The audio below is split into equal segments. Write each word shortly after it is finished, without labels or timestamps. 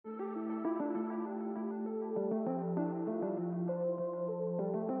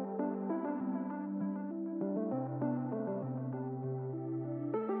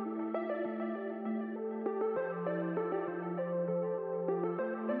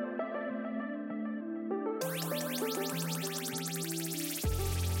All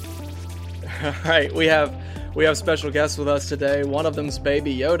right, we have special guests with us today. One of them's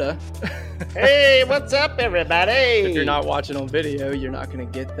Baby Yoda. Hey, what's up, everybody? If you're not watching on video, you're not going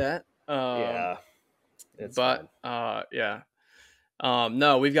to get that. Yeah, it's but fine. yeah.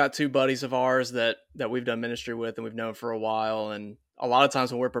 No, we've got two buddies of ours that we've done ministry with and we've known for a while. And a lot of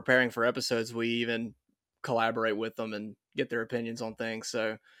times when we're preparing for episodes, we even collaborate with them and get their opinions on things.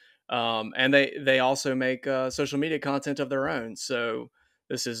 So, and they also make social media content of their own. So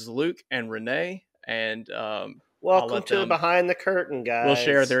this is Luke and Renee, and Welcome to Behind the Curtain, guys. We'll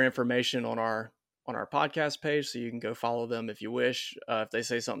share their information on our podcast page, so you can go follow them if you wish. If they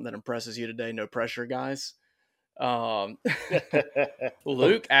say something that impresses you today, no pressure, guys.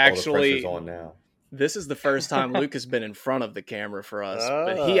 Luke actually, on now. This is the first time Luke has been in front of the camera for us,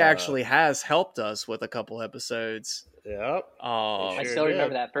 but he actually has helped us with a couple episodes. Yep. I still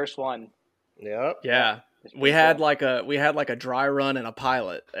remember that first one. Yep. Yeah. We had like a dry run and a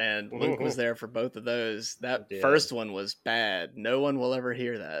pilot, and Luke was there for both of those. That first one was bad. No one will ever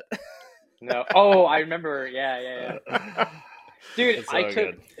hear that. No. Oh, I remember. Yeah. Dude, I took.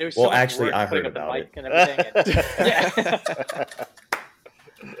 Good. It was so much actually, work I heard putting up about the it. mic and everything. Yeah.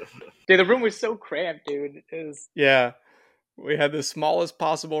 Dude, the room was so cramped, dude. It was. Yeah. We had the smallest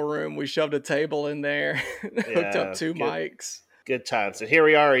possible room. We shoved a table in there, hooked up two mics. Good times. So here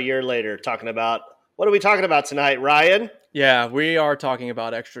we are a year later talking about, what are we talking about tonight, Ryan? Yeah, we are talking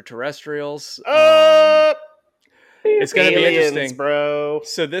about extraterrestrials. It's going to be interesting, bro.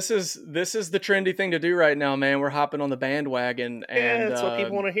 So this is the trendy thing to do right now, man. We're hopping on the bandwagon, and that's what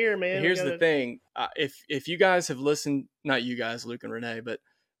people want to hear, man. Here's the thing: if you guys have listened, not you guys, Luke and Renee, but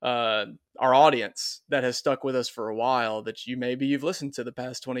our audience that has stuck with us for a while, that you've listened to the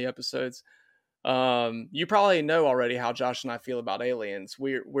past 20 episodes, you probably know already how Josh and I feel about aliens.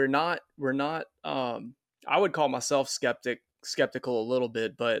 We're not I would call myself skeptical a little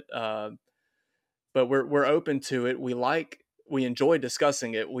bit, but we're open to it. We enjoy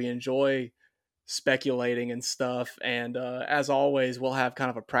discussing it. We enjoy speculating and stuff. And as always, we'll have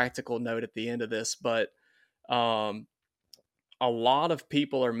kind of a practical note at the end of this, but a lot of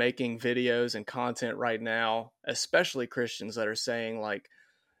people are making videos and content right now, especially Christians, that are saying like,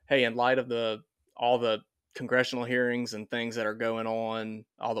 hey, in light of all the congressional hearings and things that are going on,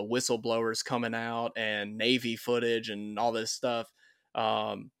 all the whistleblowers coming out and Navy footage and all this stuff,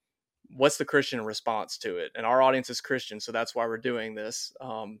 what's the Christian response to it? And our audience is Christian, so that's why we're doing this.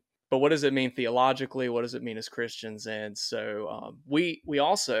 But what does it mean theologically? What does it mean as Christians? And so we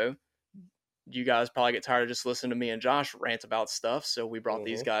also, you guys probably get tired of just listening to me and Josh rant about stuff, so we brought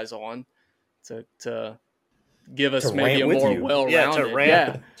these guys on to give us maybe a more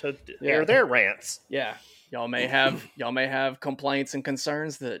well-rounded, to hear their rants. Yeah, y'all may have complaints and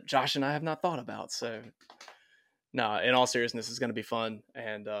concerns that Josh and I have not thought about. So, no, in all seriousness, it's going to be fun,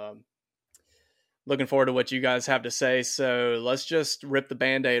 and looking forward to what you guys have to say. So let's just rip the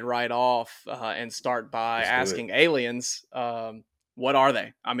Band-Aid right off and start by asking aliens, what are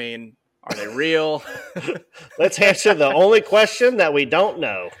they? I mean, are they real? Let's answer the only question that we don't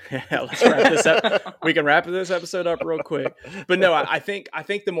know. Yeah, let's wrap this up. We can wrap this episode up real quick. But no, I think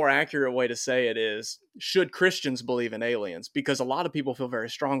the more accurate way to say it is, should Christians believe in aliens? Because a lot of people feel very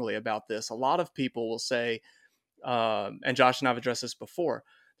strongly about this. A lot of people will say, and Josh and I've addressed this before,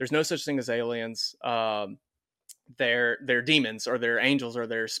 there's no such thing as aliens. They're demons, or they're angels, or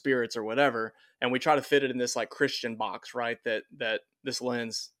they're spirits, or whatever. And we try to fit it in this like Christian box, right? That this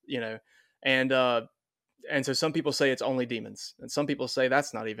lens, and so some people say it's only demons, and some people say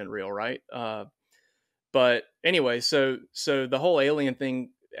that's not even real, right? But anyway, so the whole alien thing,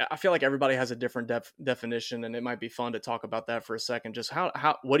 I feel like everybody has a different definition, and it might be fun to talk about that for a second. Just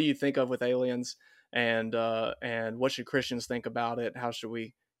what do you think of with aliens, and what should Christians think about it? How should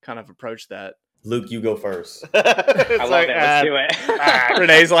we kind of approach that? Luke, you go first. I love it. Let's do it.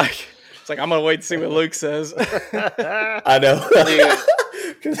 Renee's like, it's like, I'm going to wait to see what Luke says. I know.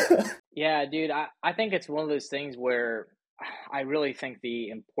 Yeah, dude, I think it's one of those things where I really think the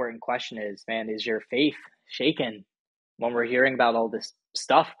important question is, man, is your faith shaken when we're hearing about all this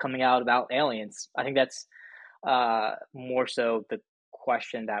stuff coming out about aliens? I think that's more so the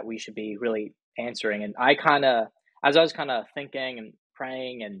question that we should be really answering. And as I was kind of thinking and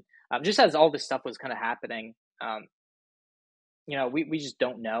praying, and just as all this stuff was kind of happening, we just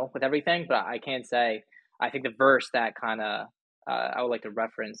don't know with everything. But I can say, I think the verse that kind of I would like to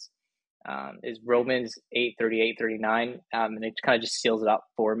reference is Romans 8:38-39, and it kind of just seals it up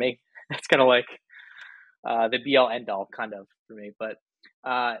for me. It's kind of like the be all end all kind of for me. But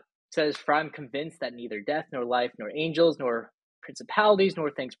it says, "For I'm convinced that neither death nor life nor angels nor principalities,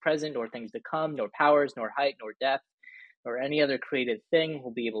 nor things present, nor things to come, nor powers, nor height, nor depth, nor any other created thing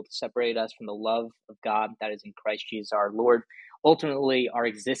will be able to separate us from the love of God that is in Christ Jesus our Lord. Ultimately, our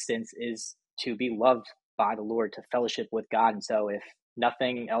existence is to be loved by the Lord, to fellowship with God. And so if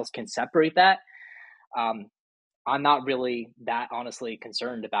nothing else can separate that, I'm not really that honestly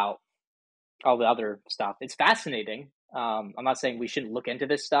concerned about all the other stuff. It's fascinating. I'm not saying we shouldn't look into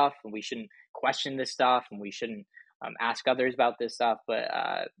this stuff and we shouldn't question this stuff and we shouldn't ask others about this stuff,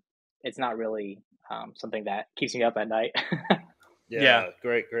 but it's not really something that keeps me up at night. Yeah.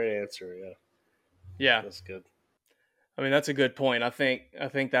 Great answer. Yeah. That's good. I mean, that's a good point. I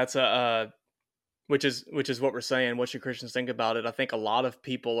think that's which is what we're saying. What should Christians think about it? I think a lot of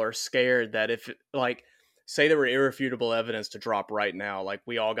people are scared that if, like, say there were irrefutable evidence to drop right now, like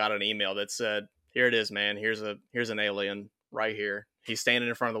we all got an email that said, here it is, man, here's an alien right here. He's standing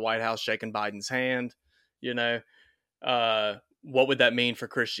in front of the White House shaking Biden's hand, what would that mean for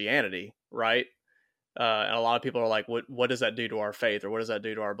Christianity, right? And a lot of people are like, what does that do to our faith, or what does that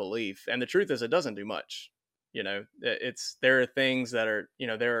do to our belief? And the truth is, it doesn't do much. There are things that are,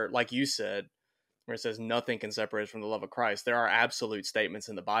 there are, like you said, where it says nothing can separate us from the love of Christ. There are absolute statements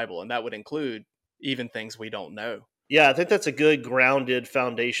in the Bible, and that would include even things we don't know. Yeah, I think that's a good grounded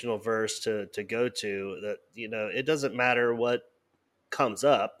foundational verse to go to, that, it doesn't matter what comes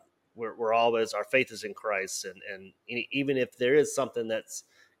up. We're always, our faith is in Christ. And even if there is something that's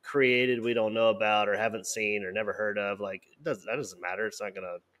created we don't know about or haven't seen or never heard of, like, that doesn't matter. It's not going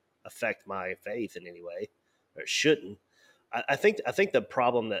to affect my faith in any way, or it shouldn't. I think the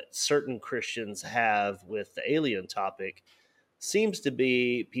problem that certain Christians have with the alien topic seems to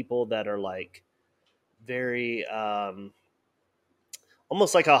be people that are like very almost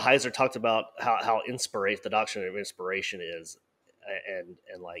like how Heiser talked about how the doctrine of inspiration is, and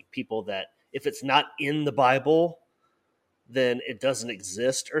like people that if it's not in the Bible, then it doesn't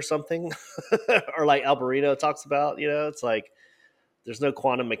exist or something. Or like Alberino talks about, it's like there's no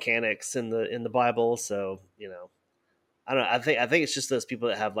quantum mechanics in the Bible, so I don't know. I think it's just those people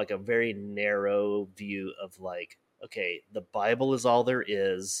that have like a very narrow view of like, okay, the Bible is all there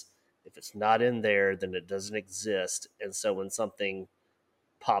is. If it's not in there, then it doesn't exist. And so when something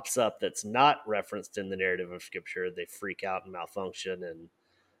pops up that's not referenced in the narrative of Scripture, they freak out and malfunction. And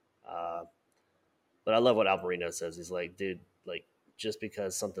but I love what Alberino says. He's like, dude, like, just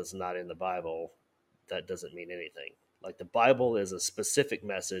because something's not in the Bible, that doesn't mean anything. Like, the Bible is a specific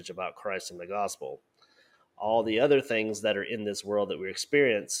message about Christ and the gospel. All the other things that are in this world that we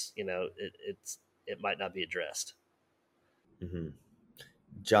experience, it might not be addressed. Mm-hmm.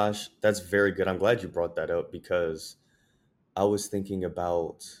 Josh, that's very good. I'm glad you brought that up, because I was thinking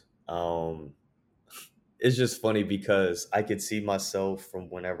about, it's just funny because I could see myself from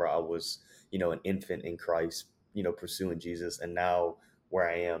whenever I was, an infant in Christ, pursuing Jesus, and now where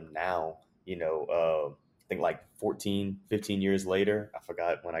I am now, I think like 14, 15 years later, I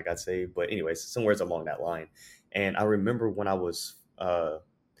forgot when I got saved, but anyways, somewhere along that line. And I remember when I was, a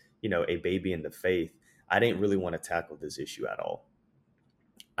baby in the faith, I didn't really want to tackle this issue at all.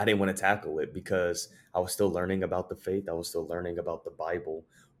 I didn't want to tackle it because I was still learning about the faith. I was still learning about the Bible,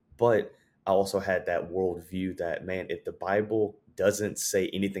 but I also had that worldview that, man, if the Bible doesn't say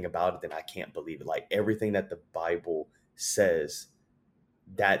anything about it, then I can't believe it. Like, everything that the Bible says,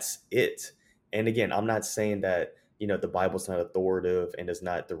 that's it. And again, I'm not saying that, the Bible's not authoritative and is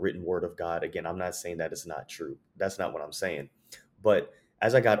not the written word of God. Again, I'm not saying that it's not true. That's not what I'm saying. But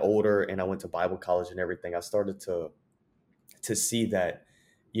as I got older and I went to Bible college and everything, I started to see that,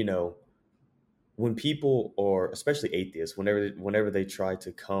 when people, or especially atheists, whenever they try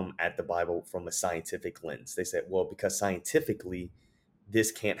to come at the Bible from a scientific lens, they say, well, because scientifically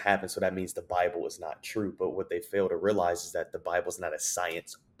this can't happen, so that means the Bible is not true. But what they fail to realize is that the Bible is not a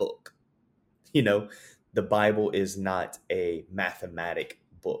science book. The Bible is not a mathematic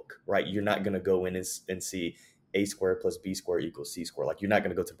book, right? You're not going to go in and see a squared plus b squared equals c squared. Like, you're not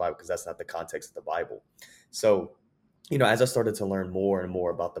going to go to the Bible because that's not the context of the Bible. So, as I started to learn more and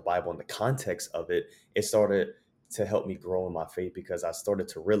more about the Bible and the context of it, it started to help me grow in my faith, because I started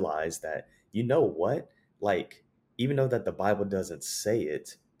to realize that, like, even though that the Bible doesn't say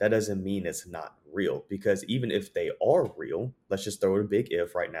it, that doesn't mean it's not real. Because even if they are real, let's just throw a big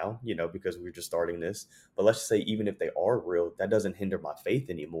if right now, because we're just starting this. But let's just say, even if they are real, that doesn't hinder my faith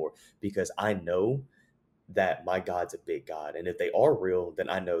anymore, because I know that my God's a big God. And if they are real, then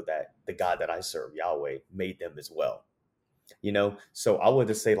I know that the God that I serve, Yahweh, made them as well. So I would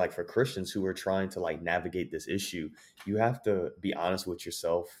just say, like, for Christians who are trying to like navigate this issue, you have to be honest with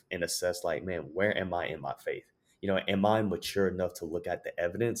yourself and assess, like, man, where am I in my faith? Am I mature enough to look at the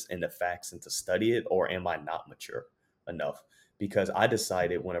evidence and the facts and to study it, or am I not mature enough? because I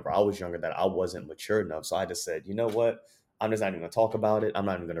decided whenever I was younger that I wasn't mature enough. So I just said, you know what? I'm just not even going to talk about it. I'm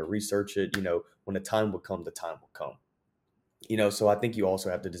not even going to research it. When the time will come, the time will come. So I think you also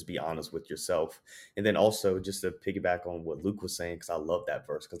have to just be honest with yourself. And then also just to piggyback on what Luke was saying, because I love that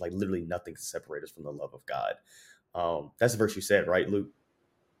verse, because like literally nothing can separate us from the love of God. That's the verse you said, right, Luke?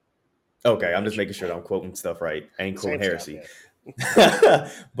 Okay, I'm just making sure that I'm quoting stuff right. I ain't quoting heresy.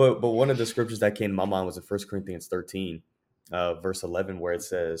 But one of the scriptures that came to my mind was in 1 Corinthians 13, verse 11, where it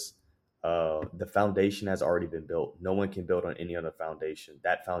says, the foundation has already been built. No one can build on any other foundation.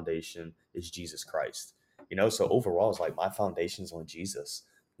 That foundation is Jesus Christ. So overall, it's like my foundation's on Jesus.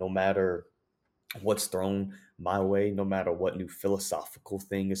 No matter what's thrown my way, no matter what new philosophical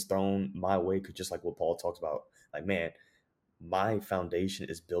thing is thrown my way, because just like what Paul talks about, like, man, my foundation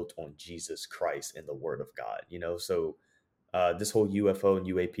is built on Jesus Christ and the Word of God. So this whole UFO and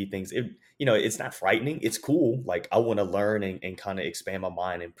UAP things, it's not frightening. It's cool. Like, I want to learn and kind of expand my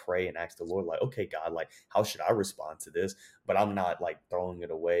mind and pray and ask the Lord, like, okay, God, like, how should I respond to this? But I'm not like throwing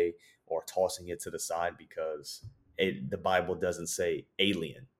it away or tossing it to the side because the Bible doesn't say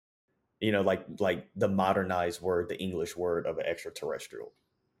alien, like the modernized word, the English word of an extraterrestrial,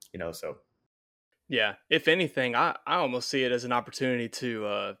 so. Yeah. If anything, I almost see it as an opportunity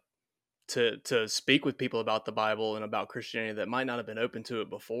to speak with people about the Bible and about Christianity that might not have been open to it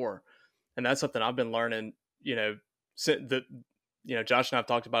before. And that's something I've been learning, Josh and I've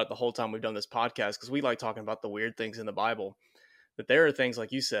talked about it the whole time we've done this podcast, because we like talking about the weird things in the Bible. But there are things,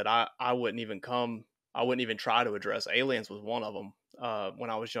 like you said, I wouldn't even try to address. Aliens was one of them when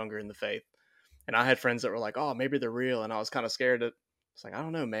I was younger in the faith. And I had friends that were like, oh, maybe they're real. And I was kind of scared. It's like, I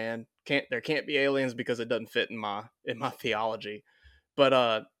don't know, man. There can't be aliens because it doesn't fit in my theology. But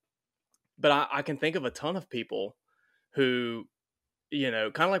I can think of a ton of people who, kind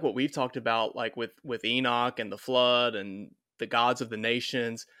of like what we've talked about, like with Enoch and the flood and the gods of the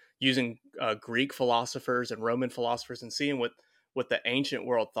nations, using Greek philosophers and Roman philosophers and seeing what the ancient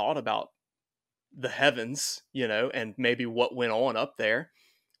world thought about the heavens, and maybe what went on up there,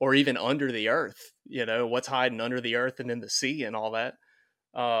 or even under the earth, what's hiding under the earth and in the sea and all that.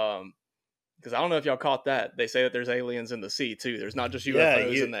 Because I don't know if y'all caught that. They say that there's aliens in the sea too. There's not just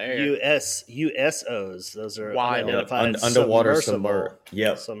UFOs in the air. USOs. Those are wild. Underwater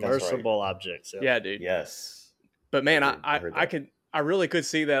submersible objects. Yep. Yeah, dude. Yes. But man, I really could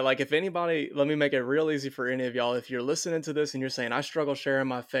see that. Like, if anybody, let me make it real easy for any of y'all. If you're listening to this and you're saying, I struggle sharing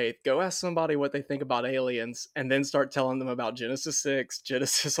my faith, go ask somebody what they think about aliens and then start telling them about Genesis 6,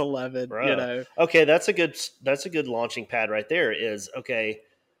 Genesis 11, Bro. Okay, that's a good launching pad right there. Is okay.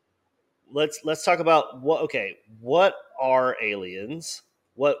 Let's talk about what are aliens?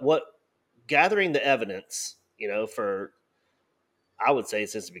 What gathering the evidence, for, I would say,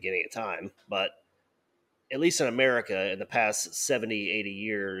 since the beginning of time, but at least in America in the past 70, 80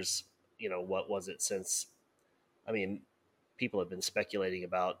 years, what was it since, people have been speculating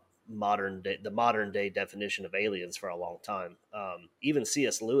about the modern day definition of aliens for a long time. Even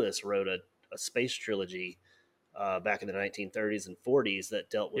C.S. Lewis wrote a space trilogy back in the 1930s and 40s that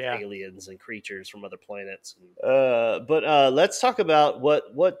dealt with aliens and creatures from other planets. But let's talk about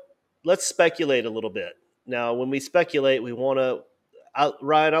let's speculate a little bit. Now, when we speculate, we want to,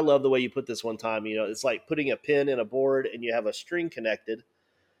 Ryan, I love the way you put this one time. It's like putting a pin in a board and you have a string connected.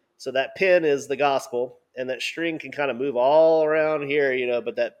 So that pin is the gospel, and that string can kind of move all around here,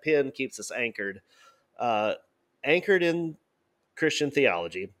 but that pin keeps us anchored. Anchored in Christian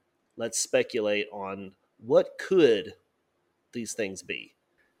theology, let's speculate on what could these things be.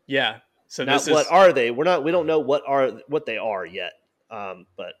 Yeah. So what are they? We don't know what they are yet.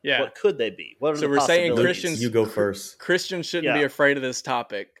 But what could they be? What are so the we're saying Christians? You go first. Christians shouldn't be afraid of this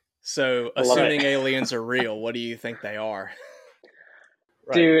topic. So, assuming aliens are real, what do you think they are?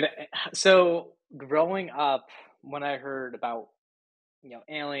 Right. Dude, so growing up, when I heard about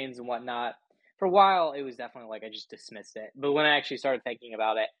aliens and whatnot, for a while it was definitely like I just dismissed it. But when I actually started thinking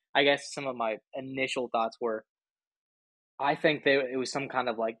about it, I guess some of my initial thoughts were, I think it was some kind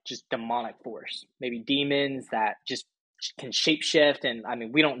of like just demonic force, maybe demons that just can shapeshift.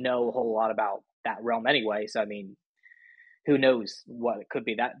 And we don't know a whole lot about that realm anyway. So, who knows what it could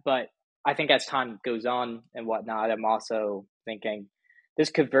be that. But I think as time goes on and whatnot, I'm also thinking this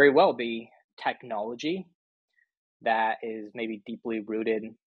could very well be technology that is maybe deeply rooted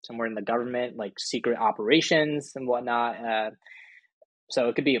somewhere in the government, like secret operations and whatnot. So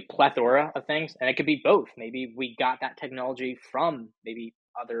it could be a plethora of things, and it could be both. Maybe we got that technology from maybe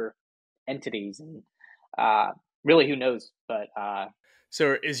other entities, and really, who knows? But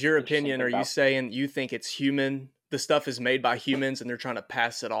so, is your opinion? Are you saying you think it's human? The stuff is made by humans, and they're trying to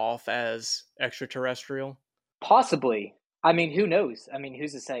pass it off as extraterrestrial? Possibly. I mean, who knows? I mean,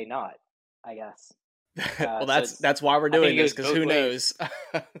 who's to say not? I guess. Well, So that's why we're I think doing it this, goes because both who ways.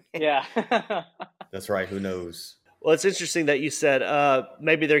 knows? Yeah. That's right. Who knows? Well, it's interesting that you said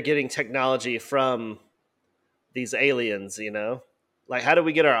maybe they're getting technology from these aliens. Like how did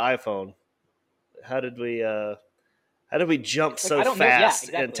we get our iPhone? How did we? How did we jump Like, so I don't know. Yeah, fast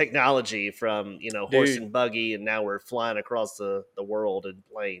in exactly. technology from horse Dude, and buggy, and now we're flying across the world in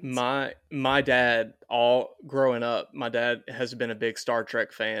planes? my dad, all growing up, my dad has been a big Star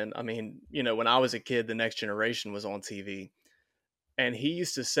Trek fan. I mean, when I was a kid, The Next Generation was on TV. And he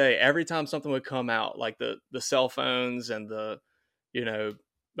used to say every time something would come out, like the cell phones and you know,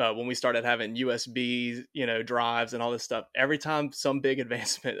 when we started having USB, drives and all this stuff, every time some big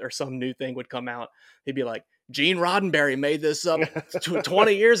advancement or some new thing would come out, he'd be like, Gene Roddenberry made this up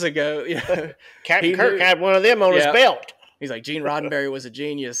 20 years ago. Captain He Kirk knew. had one of them on his Yeah. belt. He's like, Gene Roddenberry was a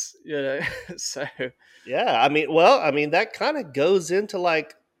genius. So Yeah, I mean that kind of goes into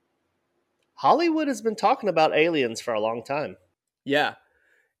like Hollywood has been talking about aliens for a long time, yeah,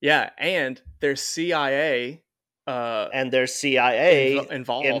 and there's CIA and there's CIA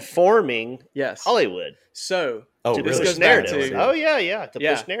involved. informing Yes. Hollywood. So Oh, To this really? push goes back narratives. to Oh yeah, to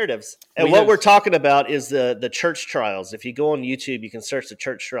Yeah. push narratives. And We what have- we're talking about is the church trials. If you go on YouTube, you can search the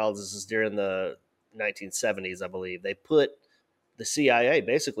church trials. This is during the 1970s, I believe. They put the CIA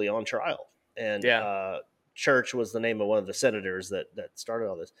basically on trial, and Yeah. Church was the name of one of the senators that started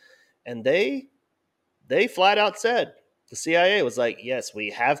all this, and they flat out said the CIA was like, yes, we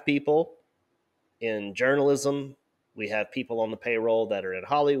have people in journalism, we have people on the payroll that are in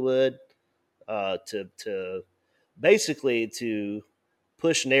Hollywood, to basically to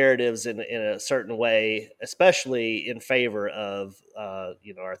push narratives in a certain way, especially in favor of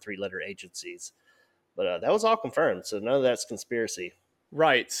our three-letter agencies. But that was all confirmed, so none of that's conspiracy.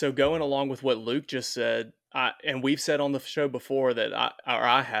 Right. So going along with what Luke just said, and we've said on the show before that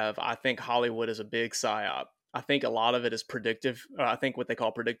I think Hollywood is a big psyop. I think a lot of it is predictive. I think what they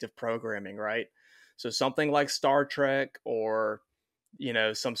call predictive programming, right? So something like Star Trek or,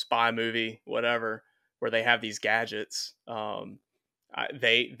 some spy movie, whatever, where they have these gadgets.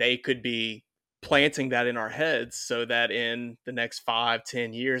 They could be planting that in our heads so that in the next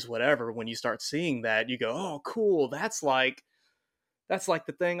 5-10 years, whatever, when you start seeing that, you go, oh, cool. That's like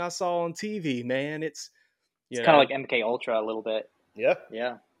the thing I saw on TV, man. It's It's kind of like MK Ultra a little bit. Yeah,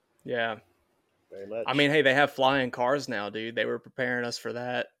 Yeah. yeah. very much. I mean, hey, they have flying cars now, dude. They were preparing us for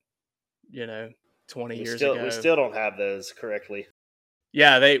that, 20 years ago. We still don't have those correctly.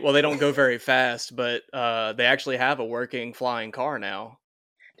 Yeah, they don't go very fast, but they actually have a working flying car now.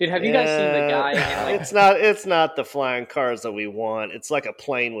 Dude, have you guys seen the guy in like It's not the flying cars that we want. It's like a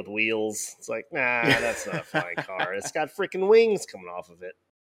plane with wheels. It's like, nah, that's not a flying car. It's got freaking wings coming off of it.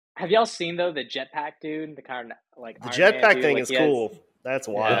 Have y'all seen though the jetpack dude? The kind of like The Iron Man jetpack dude, thing like, is he has- cool. That's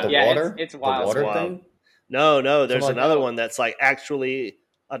wild. With the Yeah, water? it's wild. The water It's wild. thing? No, there's Something like another that. one that's like actually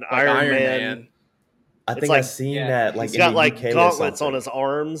an Like Iron Man. I It's think like- I've seen yeah. that. Like He's in got the like UK or gauntlets on something. his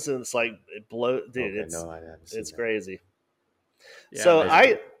arms, and it's like it blow. Dude, Okay, no, I haven't seen it's that. crazy. Yeah, So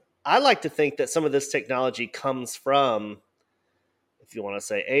man. I like to think that some of this technology comes from, if you want to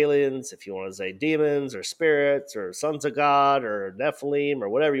say aliens, if you want to say demons or spirits or sons of God or Nephilim or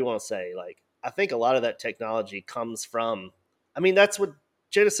whatever you want to say. Like, I think a lot of that technology comes from, I mean, that's what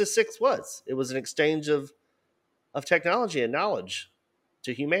Genesis 6 was. It was an exchange of technology and knowledge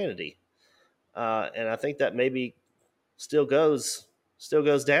to humanity. And I think that maybe still goes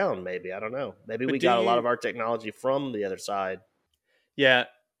down. Maybe, I don't know. Maybe But we do got a lot you- of our technology from the other side. Yeah.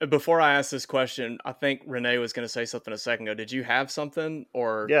 Before I ask this question, I think Renee was going to say something a second ago. Did you have something,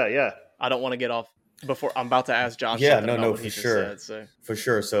 or Yeah. I don't want to get off before I'm about to ask Josh. Yeah, something about no, what for he just sure. said, so. For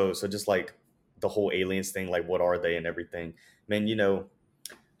sure. So just like the whole aliens thing, like what are they and everything. Man,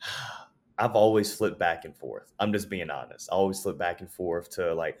 I've always flipped back and forth. I'm just being honest. I always flip back and forth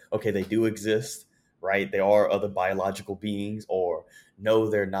to like, okay, they do exist, right? They are other biological beings, or no,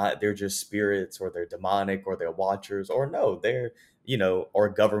 they're not. They're just spirits, or they're demonic, or they're watchers, or no, they're, or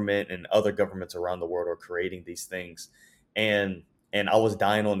government and other governments around the world are creating these things. And I was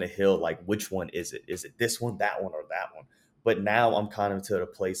dying on the hill, like, which one is it? Is it this one, that one, or that one? But now I'm kind of to the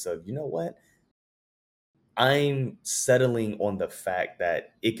place of, you know what? I'm settling on the fact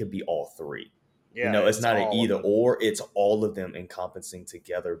that it could be all three. Yeah, It's not an all of either them. or, it's all of them encompassing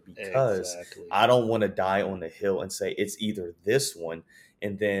together, because Exactly. I don't want to die on the hill and say it's either this one,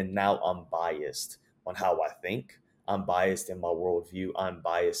 and then now I'm biased on how I think. I'm biased in my worldview. I'm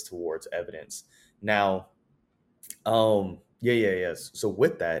biased towards evidence. Now, yes. So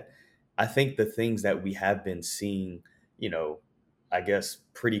with that, I think the things that we have been seeing, I guess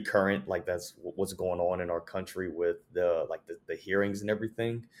pretty current. Like that's what's going on in our country with the hearings and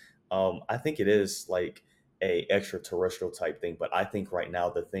everything. I think it is like a extraterrestrial type thing, but I think right now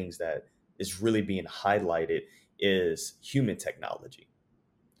the things that is really being highlighted is human technology,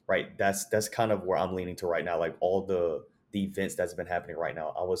 right? That's kind of where I'm leaning to right now. Like all the events that's been happening right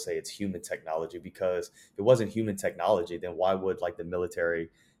now, I would say it's human technology, because if it wasn't human technology, then why would like the military,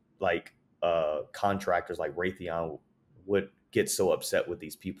 like contractors like Raytheon would get so upset with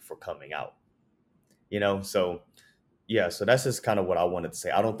these people for coming out, So yeah, so that's just kind of what I wanted to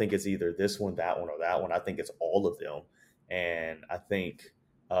say. I don't think it's either this one, that one, or that one. I think it's all of them. And I think,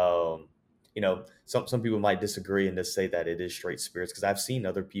 some people might disagree and just say that it is straight spirits, because I've seen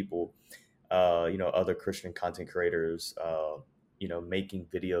other people, other Christian content creators, making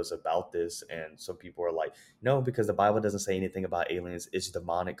videos about this. And some people are like, no, because the Bible doesn't say anything about aliens. It's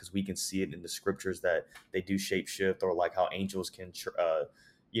demonic, because we can see it in the scriptures that they do shapeshift, or like how angels can,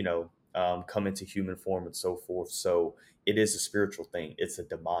 come into human form and so forth. So it is a spiritual thing. It's a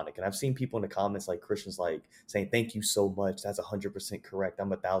demonic. And I've seen people in the comments, like Christians, like saying, thank you so much. That's 100% correct. I'm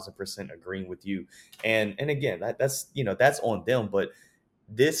 1,000% agreeing with you. And again, that's on them. But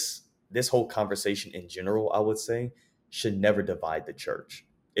this whole conversation in general, I would say, should never divide the church.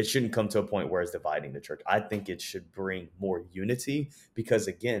 It shouldn't come to a point where it's dividing the church. I think it should bring more unity, because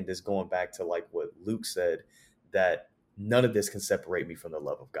again, this going back to like what Luke said, that none of this can separate me from the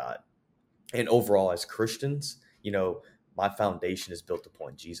love of God. And overall, as Christians, my foundation is built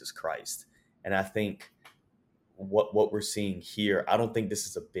upon Jesus Christ. And I think what we're seeing here, I don't think this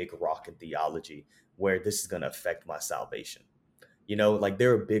is a big rock in theology where this is going to affect my salvation. Like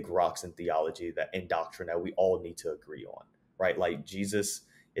there are big rocks in theology that in doctrine that we all need to agree on, right? Like Jesus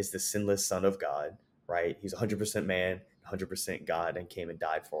is the sinless Son of God, right? He's 100% man, 100% God, and came and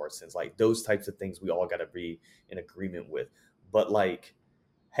died for our sins. Like those types of things we all got to be in agreement with. But like,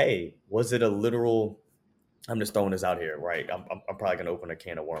 hey, was it a literal, I'm just throwing this out here, right? I'm probably going to open a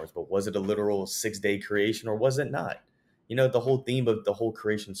can of worms, but was it a literal 6-day creation, or was it not? The whole theme of the whole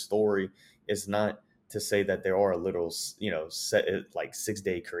creation story is not to say that there are a literal, set like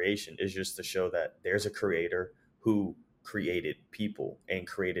 6-day creation. Is just to show that there's a creator who created people and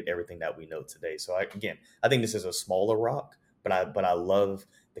created everything that we know today. So I think this is a smaller rock, but I love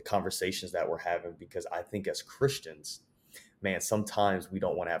the conversations that we're having, because I think as Christians, man, sometimes we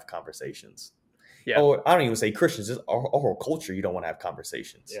don't want to have conversations. Yeah. Or I don't even say Christians, just our whole culture, you don't want to have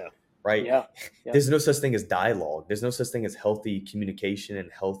conversations. Yeah. Right. Yeah. There's no such thing as dialogue. There's no such thing as healthy communication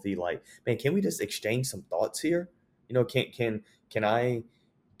and healthy, like, man, can we just exchange some thoughts here? Can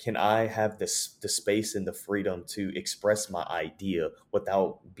I have the space and the freedom to express my idea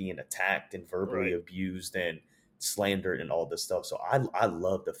without being attacked and verbally abused and slandered and all this stuff? So I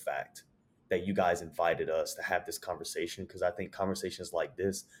love the fact that you guys invited us to have this conversation, because I think conversations like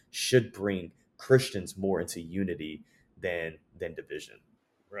this should bring Christians more into unity than division.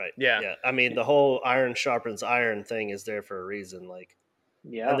 Right. Yeah. I mean, the whole iron sharpens iron thing is there for a reason. Like,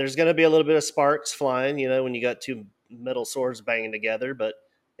 and there's going to be a little bit of sparks flying, when you got two metal swords banging together, but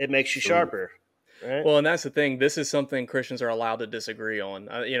it makes you sharper. Right. Well, and that's the thing. This is something Christians are allowed to disagree on.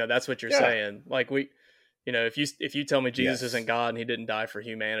 That's what you're saying. Like if you tell me Jesus isn't God and he didn't die for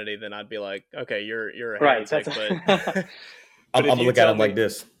humanity, then I'd be like, okay, you're a heretic. But I'm gonna look at him like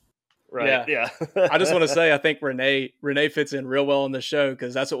this. Right. Yeah. I just want to say, I think Renee fits in real well in the show,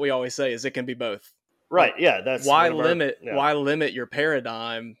 because that's what we always say is it can be both. Right. Yeah. That's why limit your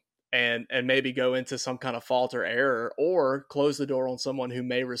paradigm and maybe go into some kind of fault or error, or close the door on someone who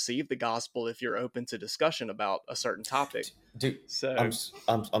may receive the gospel if you're open to discussion about a certain topic. Dude, so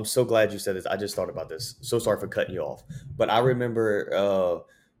I'm so glad you said this. I just thought about this. So sorry for cutting you off, but I remember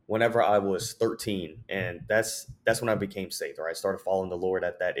whenever I was 13, and that's when I became saved, or I started following the Lord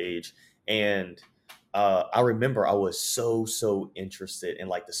at that age. And I remember I was so interested in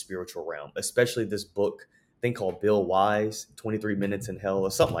like the spiritual realm, especially this book thing called Bill Wise, 23 Minutes in Hell, or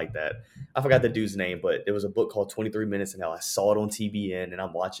something like that. I forgot the dude's name, but there was a book called 23 Minutes in Hell. I saw it on TBN, and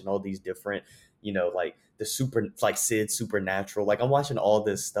I'm watching all these different, like Sid Supernatural. Like I'm watching all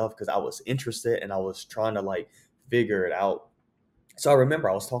this stuff because I was interested and I was trying to like figure it out. So I remember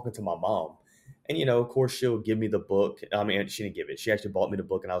I was talking to my mom, and, of course she'll give me the book. I mean, she didn't give it. She actually bought me the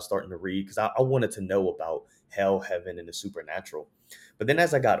book, and I was starting to read because I wanted to know about hell, heaven, and the supernatural. But then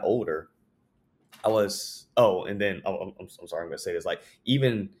as I got older, I'm sorry, I'm going to say this, like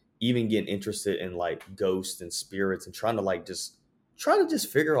even getting interested in like ghosts and spirits and trying to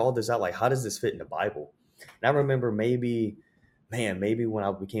just figure all this out. Like, how does this fit in the Bible? And I remember maybe man, maybe when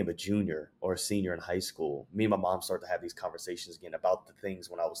I became a junior or a senior in high school, me and my mom started to have these conversations again about the things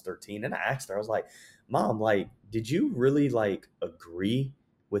when I was 13. And I asked her, I was like, Mom, like, did you really like agree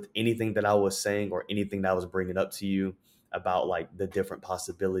with anything that I was saying or anything that I was bringing up to you about like the different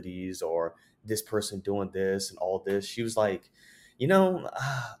possibilities or this person doing this and all this? She was like, you know,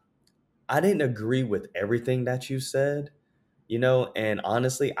 I didn't agree with everything that you said, and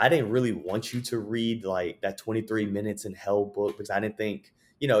honestly, I didn't really want you to read like that 23 minutes in hell book because I didn't think,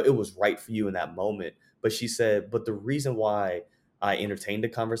 it was right for you in that moment. But she said, but the reason why I entertained the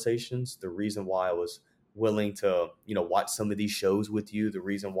conversations, the reason why I was willing to, watch some of these shows with you, the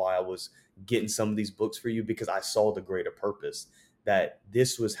reason why I was getting some of these books for you, because I saw the greater purpose that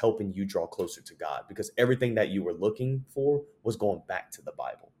this was helping you draw closer to God because everything that you were looking for was going back to the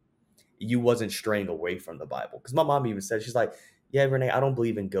Bible. You wasn't straying away from the Bible. Because my mom even said, she's like, yeah, Renee, I don't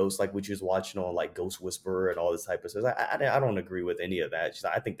believe in ghosts like what you was watching on like Ghost Whisperer and all this type of stuff. I don't agree with any of that. She's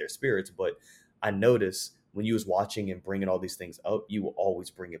like, I think they're spirits, but I noticed when you was watching and bringing all these things up, you will always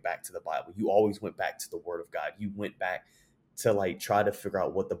bring it back to the Bible. You always went back to the Word of God. You went back to like try to figure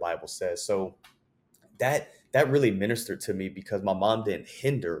out what the Bible says. So that really ministered to me because my mom didn't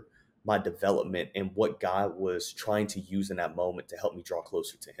hinder my development and what God was trying to use in that moment to help me draw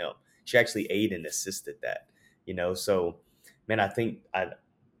closer to Him. She actually aided and assisted that, So, man, I think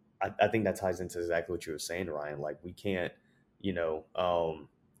that ties into exactly what you were saying, Ryan. Like we can't,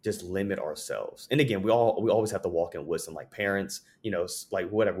 just limit ourselves. And again, we always have to walk in wisdom, like parents, like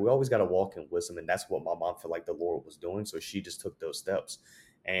whatever. We always got to walk in wisdom, and that's what my mom felt like the Lord was doing. So she just took those steps.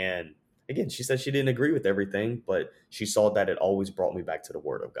 And again, she said she didn't agree with everything, but she saw that it always brought me back to the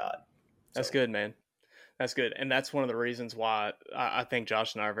Word of God. That's good, man. That's good. And that's one of the reasons why I think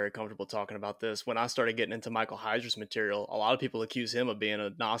Josh and I are very comfortable talking about this. When I started getting into Michael Heiser's material, a lot of people accuse him of being a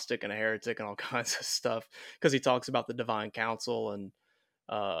Gnostic and a heretic and all kinds of stuff because he talks about the divine council and,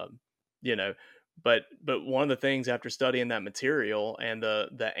 you know, but one of the things after studying that material and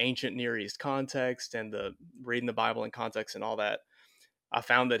the ancient Near East context and the reading the Bible in context and all that, I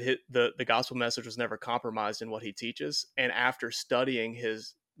found that the gospel message was never compromised in what he teaches. And after studying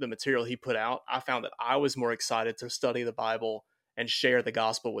the material he put out, I found that I was more excited to study the Bible and share the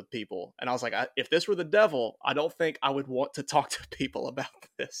gospel with people. And I was like, if this were the devil, I don't think I would want to talk to people about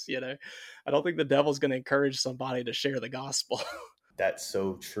this. I don't think the devil's going to encourage somebody to share the gospel. That's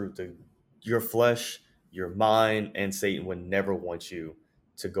so true. Your flesh, your mind, and Satan would never want you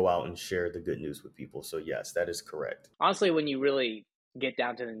to go out and share the good news with people. So yes, that is correct. Honestly, when you really get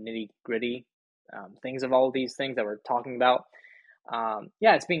down to the nitty gritty things of all of these things that we're talking about,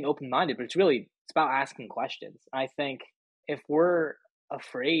 it's being open-minded, but it's about asking questions. I think if we're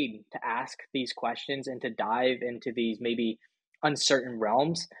afraid to ask these questions and to dive into these maybe uncertain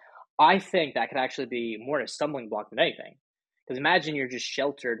realms, I think that could actually be more a stumbling block than anything. Because imagine you're just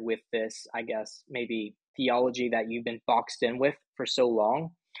sheltered with this, I guess, maybe theology that you've been boxed in with for so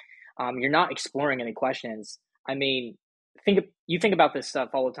long. You're not exploring any questions. I mean, you think about this stuff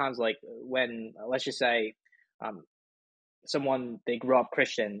all the times, like when, let's just say, someone, they grew up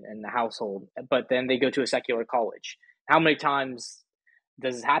Christian in the household, but then they go to a secular college. How many times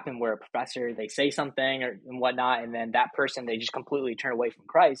does this happen where a professor, they say something and whatnot, and then that person, they just completely turn away from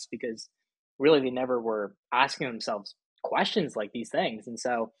Christ because really they never were asking themselves questions like these things. And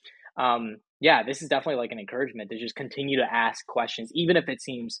so, this is definitely like an encouragement to just continue to ask questions, even if it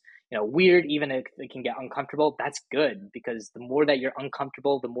seems, weird, even if it can get uncomfortable. That's good, because the more that you're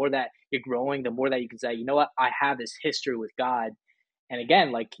uncomfortable, the more that you're growing, the more that you can say, you know what, I have this history with God. And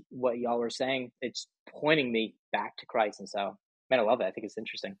again, like what y'all were saying, it's pointing me back to Christ. And so, man, I love it. I think it's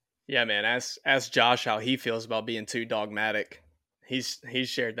interesting. Yeah, man. Ask Josh how he feels about being too dogmatic. He's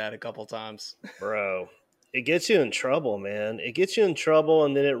shared that a couple times. Bro, it gets you in trouble, man. It gets you in trouble,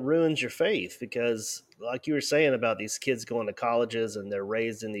 and then it ruins your faith because, like you were saying about these kids going to colleges and they're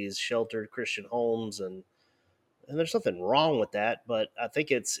raised in these sheltered Christian homes, and there's nothing wrong with that. But I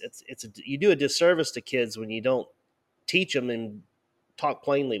think you do a disservice to kids when you don't teach them and talk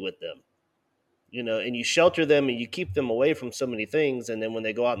plainly with them, and you shelter them and you keep them away from so many things. And then when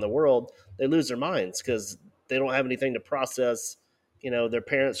they go out in the world, they lose their minds because they don't have anything to process. Their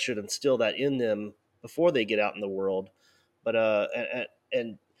parents should instill that in them before they get out in the world. But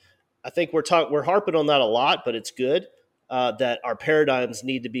and I think we're harping on that a lot, but it's good that our paradigms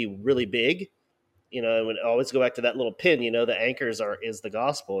need to be really big. And we always go back to that little pin. The anchors is the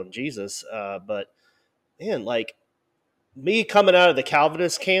gospel and Jesus. But man, like me coming out of the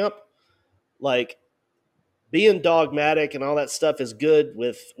Calvinist camp, like being dogmatic and all that stuff is good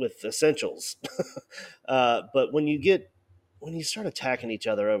with essentials. But when you get when you start attacking each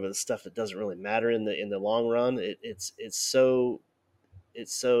other over the stuff that doesn't really matter in the long run, it's so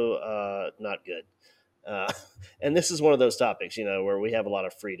not good. Uh, and this is one of those topics, where we have a lot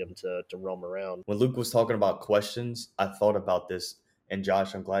of freedom to roam around. When Luke was talking about questions, I thought about this. And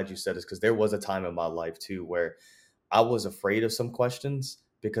Josh, I'm glad you said this, because there was a time in my life too where I was afraid of some questions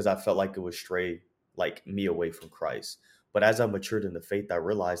because I felt like it would stray like me away from Christ. But as I matured in the faith, I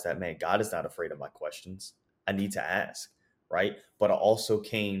realized that, man, God is not afraid of my questions. I need to ask, right? But I also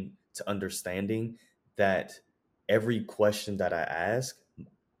came to understanding that every question that I ask,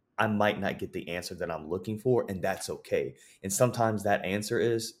 I might not get the answer that I'm looking for, and that's okay. And sometimes that answer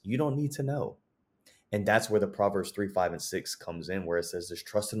is, you don't need to know. And that's where the Proverbs 3, 5, and 6 comes in, where it says, just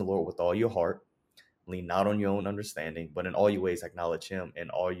trust in the Lord with all your heart, lean not on your own understanding, but in all your ways acknowledge him, and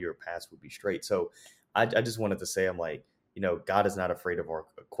all your paths will be straight. So I just wanted to say, I'm like, God is not afraid of our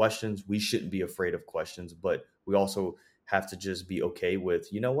questions. We shouldn't be afraid of questions, but we also have to just be okay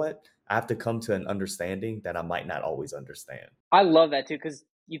with, you know what? I have to come to an understanding that I might not always understand. I love that too, because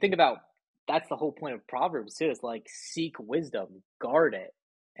you think about that's the whole point of Proverbs too. It's like seek wisdom, guard it,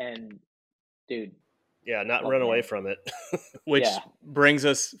 and dude, Yeah, not oh, run away man. from it. Which Yeah. brings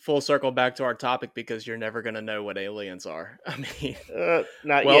us full circle back to our topic, because you're never going to know what aliens are. I mean,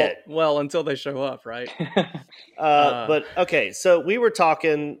 Not well, yet. well, until they show up, right? But okay, so we were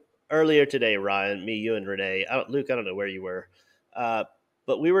talking earlier today, Ryan, me, you, and Renee. Luke, I don't know where you were,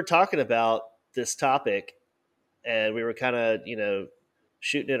 but we were talking about this topic, and we were kind of,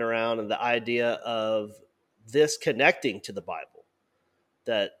 shooting it around, and the idea of this connecting to the Bible,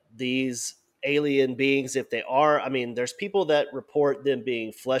 that these alien beings, if they are, I mean, there's people that report them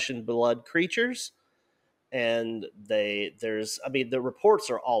being flesh and blood creatures, and the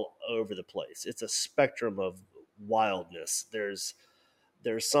reports are all over the place. It's a spectrum of wildness. There's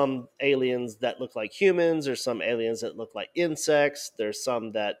some aliens that look like humans. There's some aliens that look like insects. There's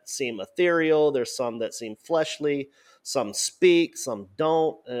some that seem ethereal. There's some that seem fleshly. Some speak, some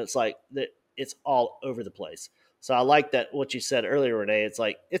don't. And it's like, it's all over the place. So I like that what you said earlier, Renee. It's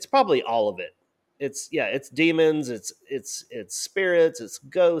like, it's probably all of it. It's demons. It's spirits. It's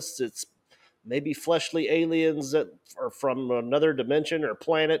ghosts. It's maybe fleshly aliens that are from another dimension or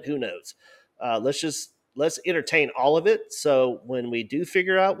planet. Who knows? Let's entertain all of it. So when we do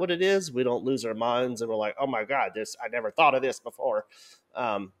figure out what it is, we don't lose our minds and we're like, oh my God, I never thought of this before.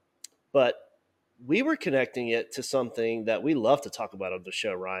 But we were connecting it to something that we love to talk about on the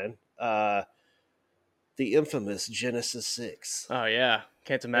show, Ryan. The infamous Genesis 6. Oh yeah.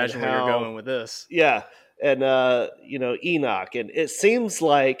 Can't imagine where you're going with this. Yeah. And, Enoch. And it seems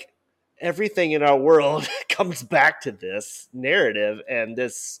like everything in our world comes back to this narrative and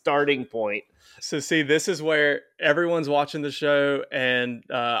this starting point. So see, this is where everyone's watching the show, and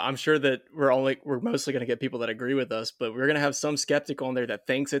I'm sure that we're mostly going to get people that agree with us, but we're going to have some skeptic on there that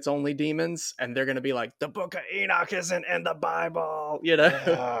thinks it's only demons, and they're going to be like, the Book of Enoch isn't in the Bible,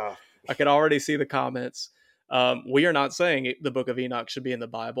 I can already see the comments. We are not saying the Book of Enoch should be in the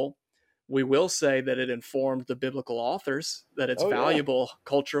Bible. We will say that it informed the biblical authors, that it's valuable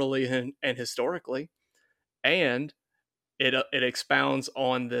culturally and historically, and it expounds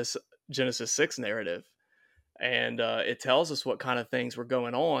on this Genesis 6 narrative, and it tells us what kind of things were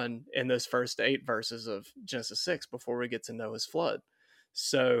going on in those first 8 verses of Genesis 6 before we get to Noah's flood.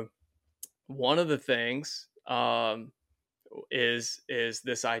 So one of the things is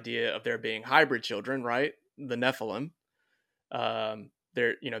this idea of there being hybrid children, right? The Nephilim.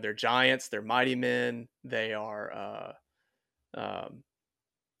 They're giants, they're mighty men, they are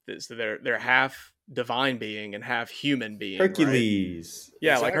so they're half divine being and half human being. Hercules. Right?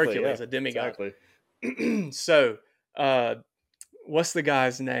 Yeah, exactly, like Hercules, a demigod. Exactly. So, what's the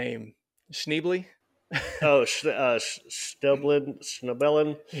guy's name? Schneebly? Schnebelin.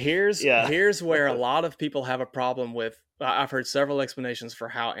 Here's where a lot of people have a problem with. I've heard several explanations for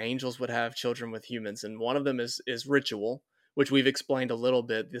how angels would have children with humans, and one of them is ritual, which we've explained a little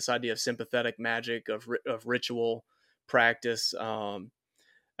bit. This idea of sympathetic magic, of ritual practice.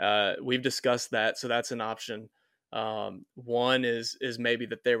 We've discussed that, so that's an option. One is maybe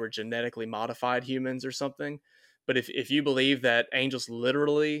that they were genetically modified humans or something. But if you believe that angels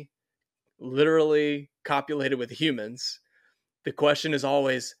literally copulated with humans, the question is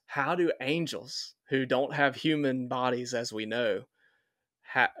always, how do angels who don't have human bodies as we know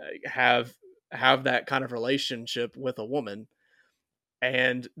have that kind of relationship with a woman?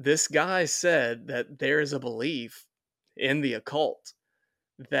 And this guy said that there is a belief in the occult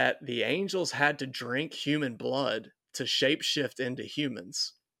that the angels had to drink human blood to shapeshift into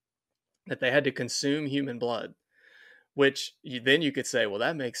humans, that they had to consume human blood, which then you could say, well,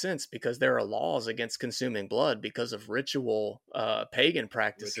 that makes sense because there are laws against consuming blood because of ritual pagan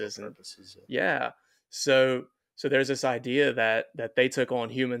practices. Ritual purposes. Yeah. So there's this idea that they took on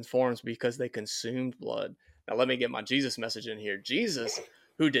human forms because they consumed blood. Now let me get my Jesus message in here. Jesus,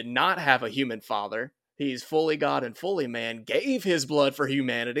 who did not have a human father, he's fully God and fully man, gave his blood for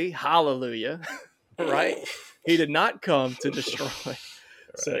humanity. Hallelujah. Right? He did not come to destroy.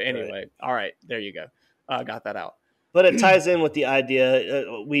 So anyway, all right, there you go. Got that out. But it ties in with the idea.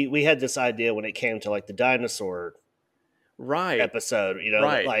 We had this idea when it came to like the dinosaur episode.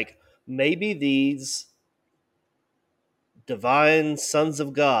 Like maybe these divine sons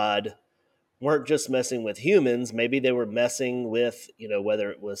of God weren't just messing with humans. Maybe they were messing with,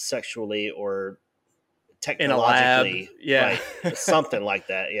 whether it was sexually or technologically, something like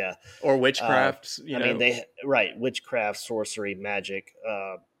that. Yeah. Or witchcraft. Witchcraft, sorcery, magic.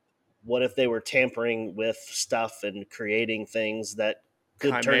 What if they were tampering with stuff and creating things that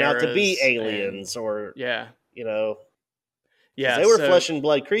could turn out to be aliens they were flesh and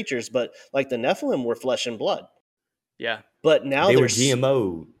blood creatures, but like the Nephilim were flesh and blood. Yeah. But now they were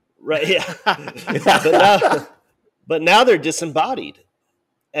GMO'd. Right. Yeah. but now they're disembodied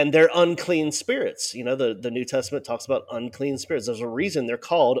and they're unclean spirits. The New Testament talks about unclean spirits. There's a reason they're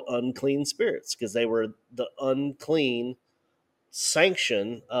called unclean spirits, because they were the unclean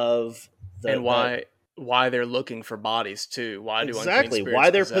sanction of why they're looking for bodies too. Why do exactly why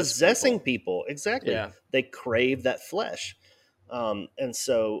they're possessing people. Exactly. Yeah. They crave that flesh. And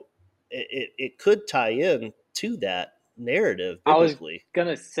so it could tie in to that narrative biblically. I was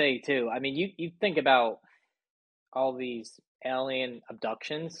gonna say too. I mean, you think about all these alien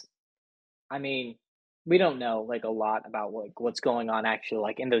abductions. I mean, we don't know like a lot about like what's going on actually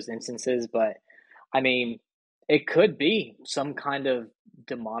like in those instances, but I mean, it could be some kind of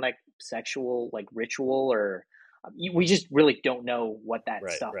demonic sexual like ritual, or we just really don't know what that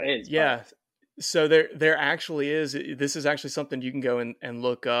stuff is. Yeah. But. So there actually is. This is actually something you can go and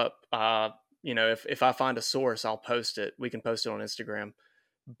look up. If I find a source, I'll post it. We can post it on Instagram.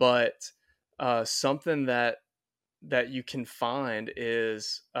 But something that you can find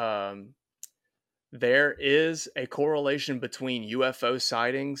is there is a correlation between UFO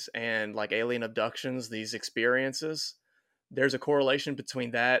sightings and like alien abductions, these experiences. There's a correlation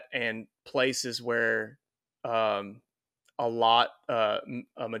between that and places where a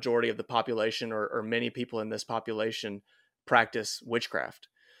majority of the population or many people in this population practice witchcraft.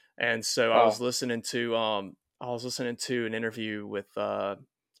 And so I was listening to an interview with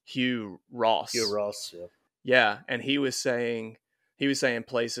Hugh Ross. Yeah, and he was saying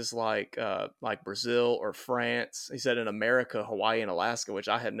places like Brazil or France. He said in America, Hawaii and Alaska, which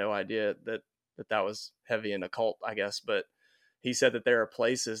I had no idea that was heavy in occult, I guess. But he said that there are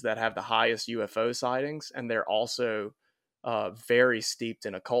places that have the highest UFO sightings, and they're also very steeped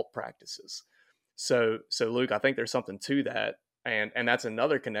in occult practices. So Luke, I think there's something to that, and that's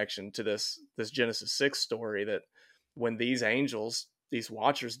another connection to this Genesis 6 story, that when these angels, these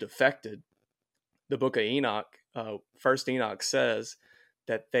watchers, defected, the book of Enoch, First Enoch says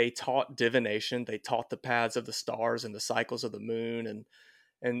that they taught divination, they taught the paths of the stars and the cycles of the moon,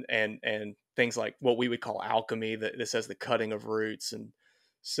 and things like what we would call alchemy, that says the cutting of roots. And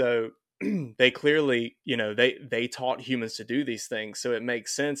so they clearly, they taught humans to do these things. So it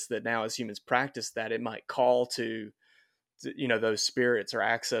makes sense that now as humans practice that, it might call to those spirits or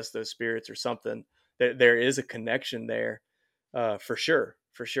access those spirits or something. There is a connection there, for sure.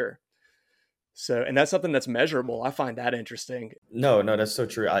 So, and that's something that's measurable. I find that interesting. No, that's so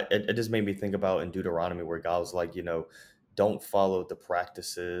true. It just made me think about in Deuteronomy where God was like, don't follow the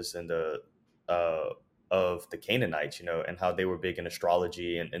practices and of the Canaanites, and how they were big in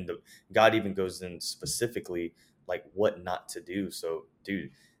astrology, and God even goes in specifically like what not to do. So,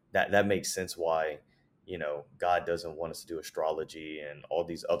 dude, that makes sense why, God doesn't want us to do astrology and all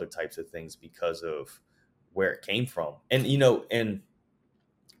these other types of things because of where it came from. And, and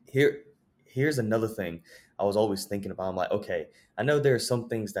here's another thing I was always thinking about. I'm like, okay, I know there are some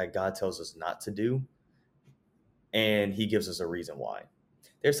things that God tells us not to do, and he gives us a reason why.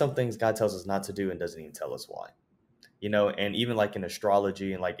 There's some things God tells us not to do and doesn't even tell us why. And even like in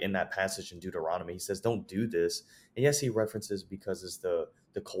astrology and like in that passage in Deuteronomy, he says, don't do this. And yes, he references because it's the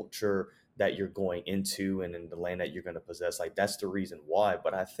culture that you're going into and in the land that you're going to possess. Like that's the reason why.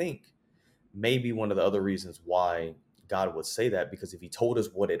 But I think maybe one of the other reasons why God would say that, because if he told us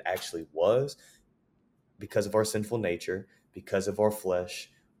what it actually was, because of our sinful nature, because of our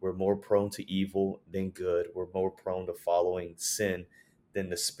flesh, we're more prone to evil than good. We're more prone to following sin than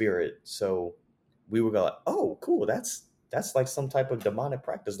the spirit. So we would go like, oh, cool. That's that's like some type of demonic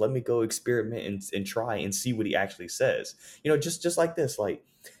practice. Let me go experiment and try and see what he actually says. Just like this. Like,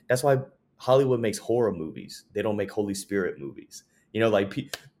 that's why Hollywood makes horror movies. They don't make Holy Spirit movies. Like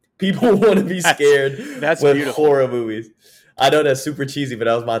people want to be scared That's with beautiful. horror movies. I know that's super cheesy, but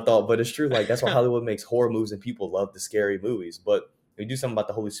that was my thought. But it's true. Like, that's why Hollywood makes horror movies and people love the scary movies. But if you do something about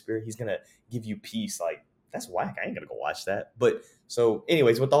the Holy Spirit, he's gonna give you peace. Like, that's whack. I ain't gonna go watch that. But so,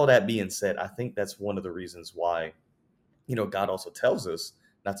 anyways, with all that being said, I think that's one of the reasons why, God also tells us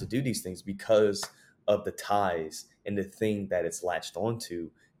not to do these things, because of the ties and the thing that it's latched onto.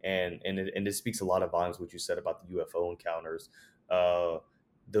 And it speaks a lot of volumes what you said about the UFO encounters.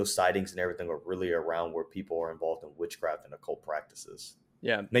 Those sightings and everything are really around where people are involved in witchcraft and occult practices.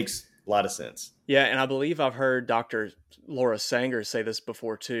 Yeah. Makes a lot of sense. Yeah, and I believe I've heard Dr. Laura Sanger say this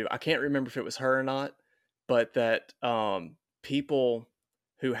before too. I can't remember if it was her or not, but that people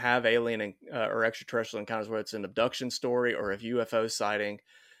who have alien or extraterrestrial encounters, whether it's an abduction story or a UFO sighting,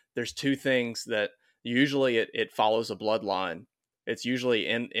 there's two things that usually it follows a bloodline. It's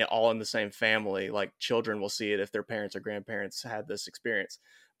usually all in the same family. Like, children will see it if their parents or grandparents had this experience.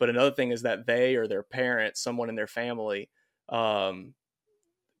 But another thing is that they or their parents, someone in their family,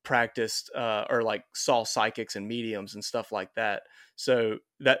 practiced or like saw psychics and mediums and stuff like that. So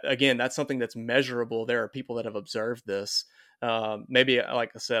that, again, that's something that's measurable. There are people that have observed this. Maybe,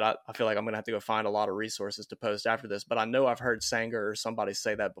 like I said, I feel like I'm going to have to go find a lot of resources to post after this, but I know I've heard Sanger or somebody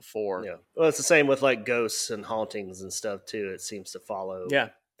say that before. Yeah. Well, it's the same with like ghosts and hauntings and stuff too. It seems to follow. Yeah.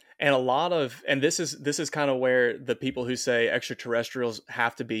 And this is kind of where the people who say extraterrestrials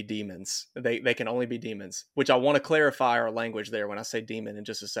have to be demons, they can only be demons, which I want to clarify our language there when I say demon in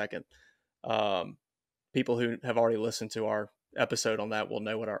just a second. People who have already listened to our episode on that will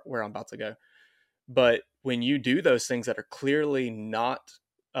know where I'm about to go. But when you do those things that are clearly not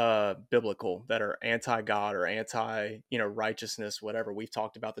biblical, that are anti-God or anti, righteousness, whatever, we've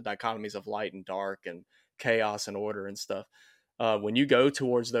talked about the dichotomies of light and dark and chaos and order and stuff. When you go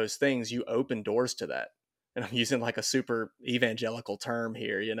towards those things, you open doors to that. And I'm using like a super evangelical term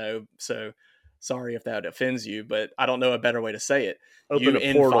here, so sorry if that offends you, but I don't know a better way to say it. Open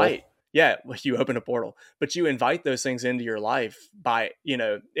a portal. Yeah, you open a portal, but you invite those things into your life by,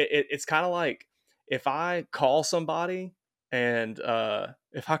 it's kind of like if I call somebody and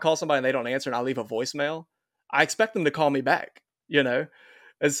they don't answer and I leave a voicemail, I expect them to call me back,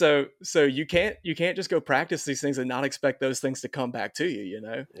 And so you can't just go practice these things and not expect those things to come back to you,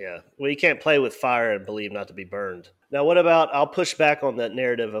 Yeah. Well, you can't play with fire and believe not to be burned. Now, what about, I'll push back on that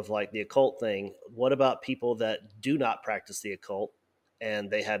narrative of like the occult thing. What about people that do not practice the occult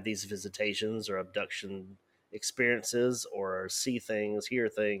and they have these visitations or abduction experiences or see things, hear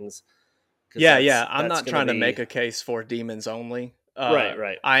things? Yeah. I'm not trying to make a case for demons only.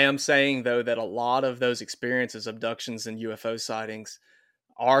 Right. I am saying, though, that a lot of those experiences, abductions and UFO sightings,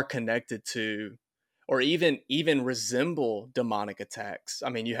 are connected to or even resemble demonic attacks. I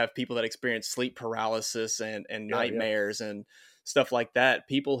mean, you have people that experience sleep paralysis and nightmares and stuff like that.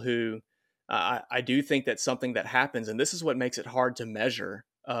 People who I do think that's something that happens. And this is what makes it hard to measure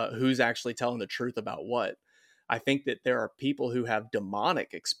who's actually telling the truth about what. I think that there are people who have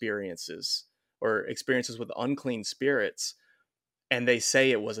demonic experiences or experiences with unclean spirits, and they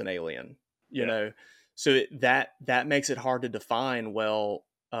say it was an alien, you know? So that makes it hard to define. Well,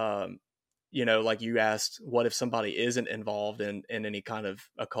 like you asked, what if somebody isn't involved in any kind of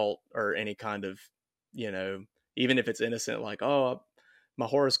occult or any kind of, even if it's innocent, like, oh, my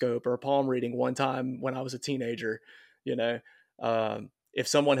horoscope or a palm reading one time when I was a teenager, if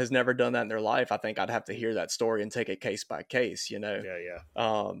someone has never done that in their life, I think I'd have to hear that story and take it case by case,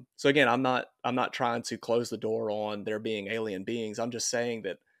 So again, I'm not trying to close the door on there being alien beings. I'm just saying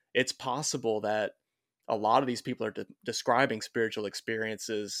that it's possible that a lot of these people are describing spiritual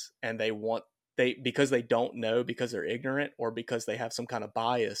experiences and because they don't know, because they're ignorant, or because they have some kind of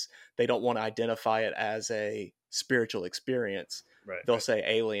bias, they don't want to identify it as a spiritual experience. Right. They'll say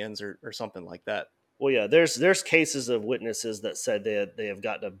aliens or something like that. Well, yeah, there's cases of witnesses that said they have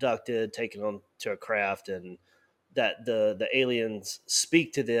gotten abducted, taken on to a craft, and that the aliens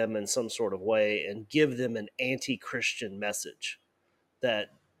speak to them in some sort of way and give them an anti-Christian message that,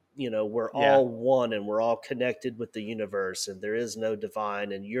 we're all one and we're all connected with the universe and there is no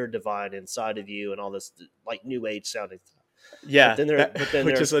divine and you're divine inside of you and all this like new age sounding stuff. Yeah. But then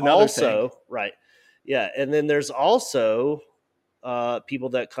which there's is another also, thing. right. Yeah. And then there's also people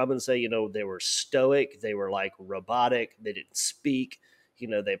that come and say, they were stoic, they were like robotic, they didn't speak,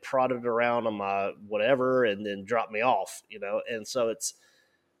 they prodded around on my whatever and then dropped me off, and so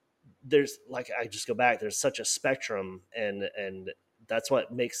there's like, I just go back, there's such a spectrum, and that's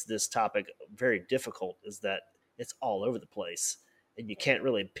what makes this topic very difficult, is that it's all over the place, and you can't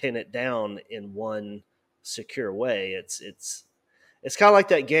really pin it down in one secure way. It's kind of like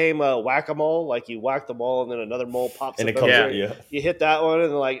that game Whack-A-Mole. Like you whack the mole, and then another mole pops And up it comes over out, here. yeah. You hit that one, and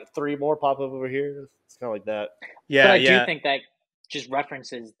then like 3 more pop up over here. It's kind of like that. Yeah, But I yeah. do think that just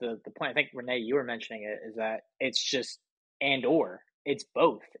references the point. I think, Renee, you were mentioning it, is that it's just and or. It's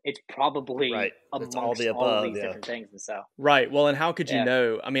both. It's probably Right. amongst It's all the all of above, these yeah. different things. And so, Right. Well, and how could you Yeah.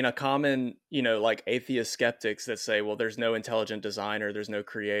 know? I mean, a common, like atheist skeptics that say, well, there's no intelligent designer, there's no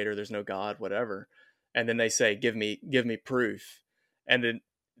creator, there's no God, whatever. And then they say, give me proof. And then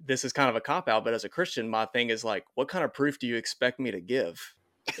this is kind of a cop out, but as a Christian, my thing is like, what kind of proof do you expect me to give?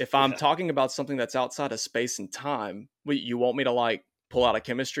 If I'm Yeah. talking about something that's outside of space and time, you want me to like pull out a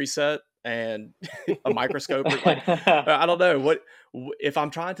chemistry set and a microscope? Like, I don't know what if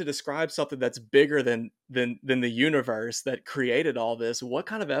I'm trying to describe something that's bigger than the universe that created all this. What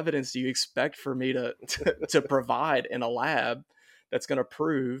kind of evidence do you expect for me to provide in a lab that's going to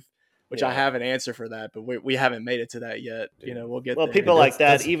prove? Which I Yeah. have an answer for that, but we haven't made it to that yet. We'll get Well, there. people That's- like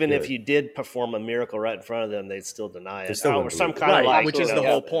that, that's even if good. you did perform a miracle right in front of them, they'd still deny They it. still Or wouldn't some believe it. kind of Right, like, which is the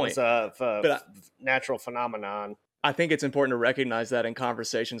whole point. It's a But natural phenomenon. I think it's important to recognize that in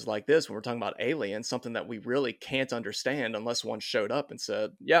conversations like this, when we're talking about aliens, something that we really can't understand unless one showed up and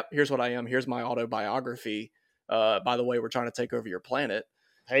said, yep, here's what I am. Here's my autobiography. By the way, we're trying to take over your planet.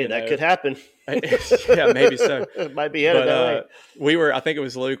 Hey, that could happen. Yeah, maybe so. It might be headed that way. I think it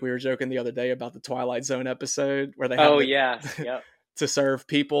was Luke, we were joking the other day about the Twilight Zone episode where they have Yep. to serve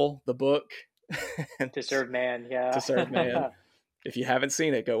people, the book. To serve man, yeah. To serve man. If you haven't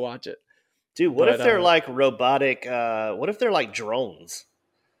seen it, go watch it. Dude, what if they're like robotic? What if they're like drones,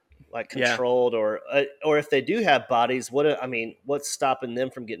 like controlled, or if they do have bodies? What's stopping them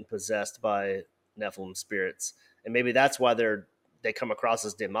from getting possessed by Nephilim spirits? And maybe that's why they come across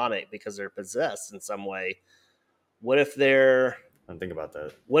as demonic, because they're possessed in some way. What if they're? I'm thinking about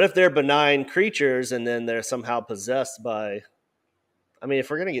that. What if they're benign creatures and then they're somehow possessed by? I mean,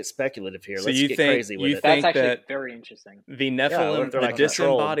 if we're gonna get speculative here, let's get crazy with it. That's actually that very interesting. The Nephilim, they're like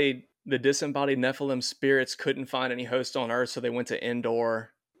the disembodied Nephilim spirits couldn't find any host on Earth, so they went to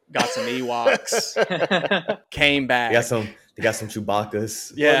Endor, got some Ewoks, came back. They got some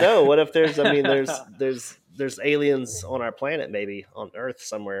Chewbacca's. Yeah. Well, no. What if there's? I mean, there's aliens on our planet, maybe on Earth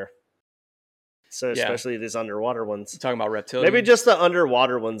somewhere. So especially these underwater ones. You're talking about reptilians. Maybe just the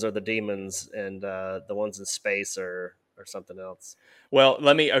underwater ones are the demons, and the ones in space are something else. Well,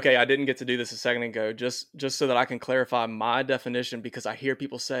 I didn't get to do this a second ago, just so that I can clarify my definition, because I hear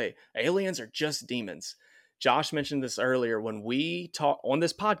people say aliens are just demons. Josh mentioned this earlier when we talk on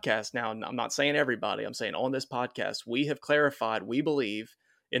this podcast. Now, I'm not saying everybody, I'm saying on this podcast, we have clarified, we believe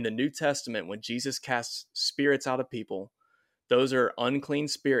in the New Testament, when Jesus casts spirits out of people, those are unclean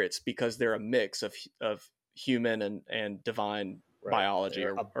spirits because they're a mix of human and divine biology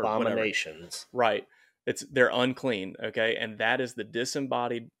or abominations. Right. They're unclean, okay? And that is the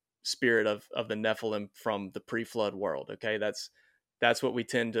disembodied spirit of the Nephilim from the pre-flood world, okay? That's what we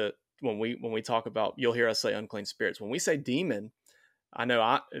tend to, when we talk about, you'll hear us say unclean spirits. When we say demon, I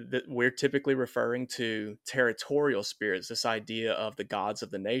know we're typically referring to territorial spirits, this idea of the gods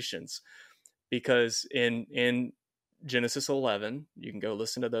of the nations, because in Genesis 11, you can go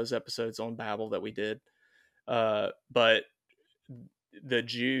listen to those episodes on Babel that we did, but the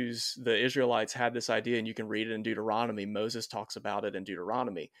Jews, the Israelites, had this idea, and you can read it in Deuteronomy. Moses talks about it in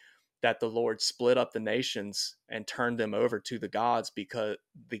Deuteronomy, that the Lord split up the nations and turned them over to the gods, because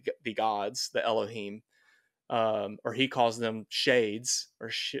the gods, the Elohim, or he calls them shades or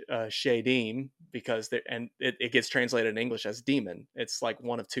shadim, because it gets translated in English as demon. It's like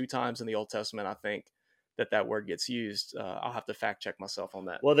one of 2 times in the Old Testament, I think, that word gets used. I'll have to fact check myself on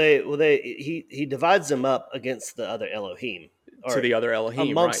that. He divides them up against the other Elohim, to the other Elohim,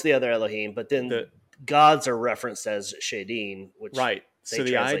 amongst the other Elohim, but then the gods are referenced as Shadim, which So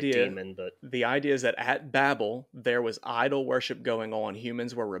the idea, demon, but the idea is that at Babel there was idol worship going on.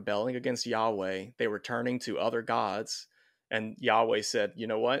 Humans were rebelling against Yahweh. They were turning to other gods, and Yahweh said, "You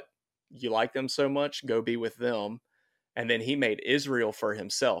know what? You like them so much, go be with them." And then he made Israel for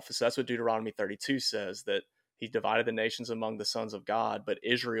himself. So that's what Deuteronomy 32 says, that he divided the nations among the sons of God, but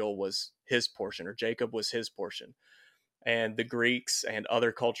Israel was his portion, or Jacob was his portion. And the Greeks and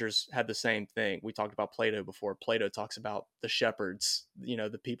other cultures had the same thing. We talked about Plato before. Plato talks about the shepherds,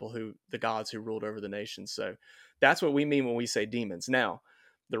 the gods who ruled over the nations. So that's what we mean when we say demons. Now,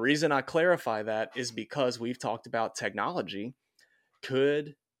 the reason I clarify that is because we've talked about technology.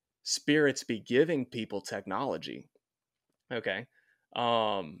 Could spirits be giving people technology? Okay.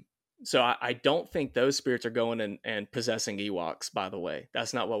 So I don't think those spirits are going and possessing Ewoks, by the way.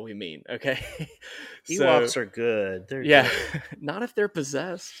 That's not what we mean, okay? So, Ewoks are good. They're yeah, good. not if they're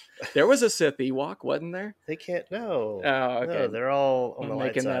possessed. There was a Sith Ewok, wasn't there? They can't. No. Oh, okay. No, they're all on the I'm light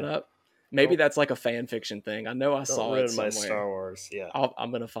making side. that up. Maybe Don't- that's like a fan fiction thing. I know I Don't saw it ruin my somewhere. Star Wars. Yeah.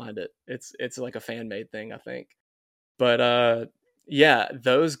 I'm gonna find it. It's like a fan made thing, I think. But yeah,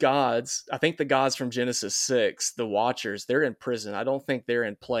 those gods. I think the gods from Genesis 6, the Watchers, they're in prison. I don't think they're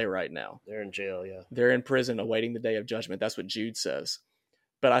in play right now. They're in jail. Yeah. They're in prison awaiting the day of judgment. That's what Jude says.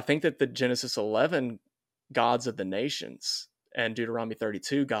 But I think that the Genesis 11 gods of the nations and Deuteronomy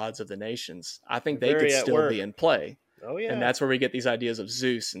 32 gods of the nations, I think they Very could at still work. be in play. Oh yeah. And that's where we get these ideas of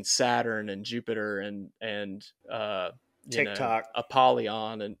Zeus and Saturn and Jupiter and TikTok.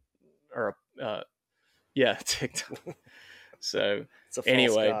 Apollyon TikTok. So It's a false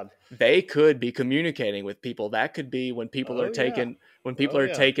anyway, god. they could be communicating with people. That could be when people Oh, are taking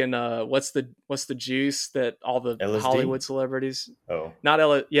yeah. taking what's the juice that all the LSD? Hollywood celebrities, Oh, not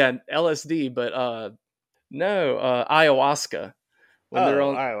LSD, but ayahuasca. When they're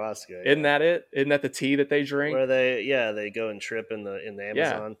on, ayahuasca. isn't that it? Isn't that the tea that they drink? Where they go and trip in the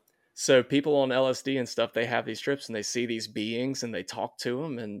Amazon. So people on LSD and stuff, they have these trips and they see these beings and they talk to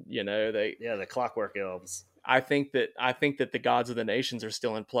them, and the Clockwork Elves. I think that the gods of the nations are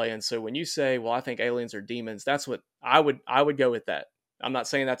still in play. And so when you say, well, I think aliens are demons, that's what I would go with that. I'm not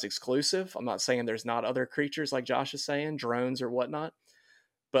saying that's exclusive. I'm not saying there's not other creatures like Josh is saying, drones or whatnot.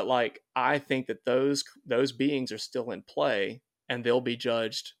 But like, I think that those beings are still in play and they'll be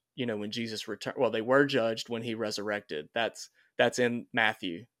judged, when Jesus returned. Well, they were judged when he resurrected. That's in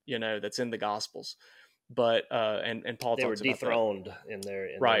Matthew, that's in the Gospels. But and Paul They were talks about dethroned in their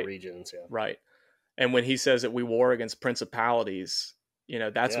regions. Yeah. right. And when he says that we war against principalities,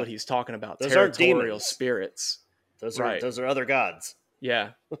 that's what he's talking about. Those aren't territorial demons. spirits. Those are other gods.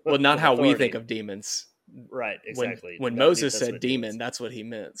 Yeah. Well, not how we think of demons. Right. Exactly. When Moses said demon, that's what he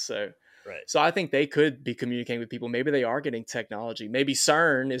meant. So, right. So I think they could be communicating with people. Maybe they are getting technology. Maybe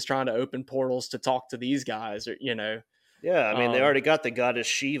CERN is trying to open portals to talk to these guys, or Yeah, I mean, they already got the goddess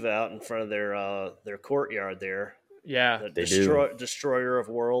Shiva out in front of their courtyard there. Yeah, the destroyer of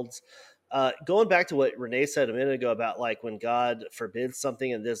worlds. Going back to what Renee said a minute ago about like when God forbids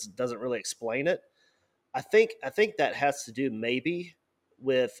something and this doesn't really explain it, I think that has to do maybe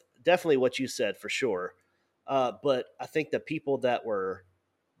with definitely what you said for sure. But I think the people that were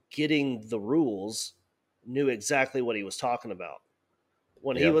getting the rules knew exactly what he was talking about.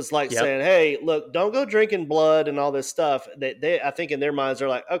 When he was like saying, hey, look, don't go drinking blood and all this stuff, they I think in their minds, they're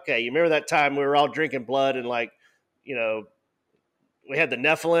like, okay, you remember that time we were all drinking blood and like, we had the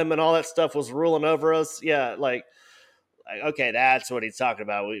Nephilim and all that stuff was ruling over us. Yeah. Like okay, that's what he's talking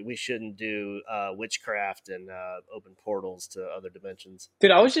about. We shouldn't do witchcraft and open portals to other dimensions.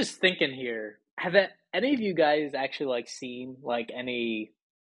 Dude, I was just thinking here, have any of you guys actually like seen like any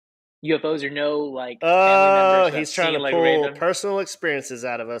UFOs or no like family members? He's trying to pull personal experiences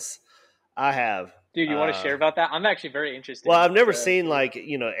out of us. I have. Dude, you want to share about that? I'm actually very interested. Well, I've never seen like,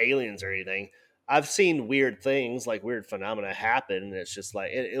 aliens or anything. I've seen weird things, like weird phenomena happen. And it's just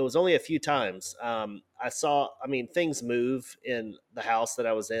like, it was only a few times. Things move in the house that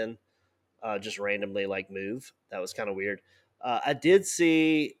I was in, just randomly like move. That was kind of weird. I did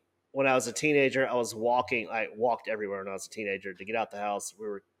see when I was a teenager, I walked everywhere when I was a teenager to get out the house. We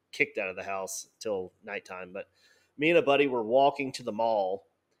were kicked out of the house till nighttime. But me and a buddy were walking to the mall,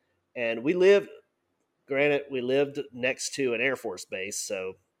 and we lived next to an Air Force base,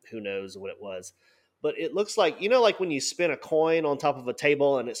 so who knows what it was. But it looks like, like when you spin a coin on top of a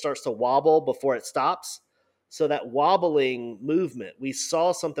table and it starts to wobble before it stops. So that wobbling movement, we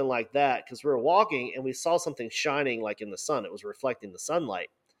saw something like that because we were walking and we saw something shining like in the sun. It was reflecting the sunlight.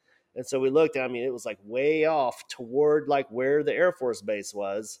 And so we looked, it was like way off toward like where the Air Force base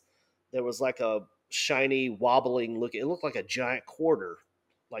was. There was like a shiny wobbling look. It looked like a giant quarter,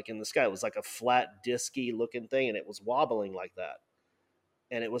 like in the sky. It was like a flat disky looking thing. And it was wobbling like that.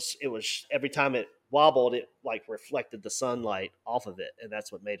 And it was every time it wobbled, it like reflected the sunlight off of it. And that's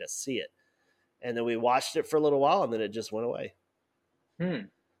what made us see it. And then we watched it for a little while and then it just went away.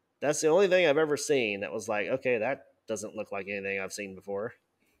 That's the only thing I've ever seen that was like, okay, that doesn't look like anything I've seen before.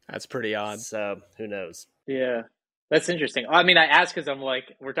 That's pretty odd. So who knows? Yeah, that's interesting. I mean, I asked because I'm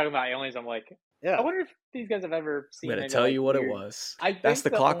like, we're talking about aliens. I'm like, yeah, I wonder if these guys have ever seen. I'm going to tell you what it was. That's the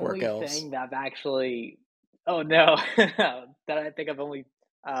Clockwork Elves. Thing that I've actually, oh no, that I think I've only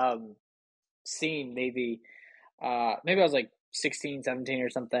seen maybe I was like 16, 17 or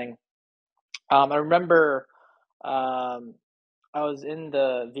something. I remember I was in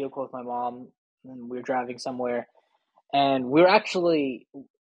the vehicle with my mom and we were driving somewhere, and we were actually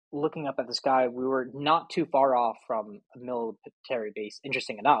looking up at the sky, we were not too far off from a military base,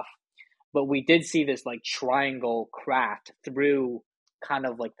 interesting enough. But we did see this like triangle craft through kind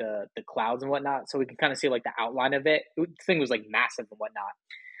of like the clouds and whatnot. So we can kind of see like the outline of it. The thing was like massive and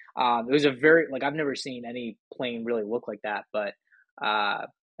whatnot. It was a very, like, I've never seen any plane really look like that. But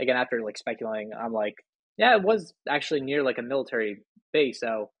again, after like speculating, I'm like, yeah, it was actually near like a military base.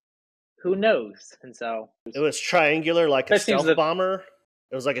 So who knows? And so It was triangular, like a that seems stealth that, bomber.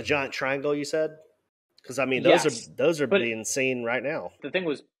 It was like a giant triangle. You said, because I mean, yes, those are but being seen right now. the thing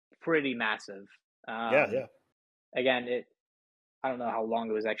was pretty massive. Yeah. Again, I don't know how long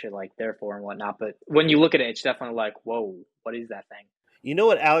it was actually like there for and whatnot, but when you look at it, it's definitely like, whoa, what is that thing? You know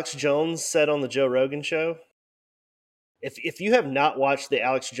what Alex Jones said on the Joe Rogan show? If you have not watched the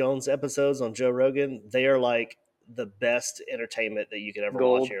Alex Jones episodes on Joe Rogan, they are like the best entertainment that you could ever watch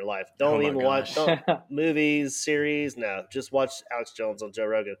Gold. in your life. Oh Don't my even watch gosh. movies, series. No, just watch Alex Jones on Joe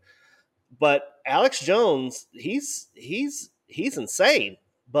Rogan. But Alex Jones, he's insane,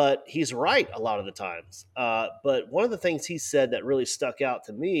 but he's right a lot of the times. But one of the things he said that really stuck out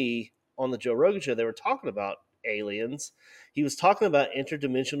to me on the Joe Rogan show, they were talking about aliens. He was talking about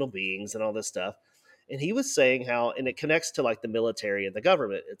interdimensional beings and all this stuff. And he was saying how, and it connects to like the military and the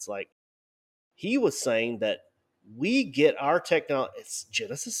government. It's like, he was saying that we get our technology, it's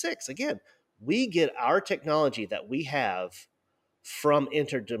Genesis 6 again. We get our technology that we have from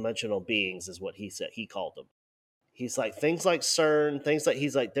interdimensional beings, is what he said. He called them. He's like, things like CERN, things like,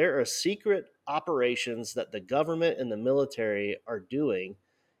 he's like, there are secret operations that the government and the military are doing.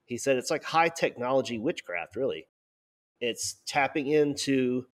 He said it's like high technology witchcraft, really. It's tapping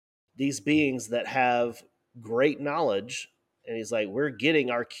into these beings that have great knowledge. And he's like, we're getting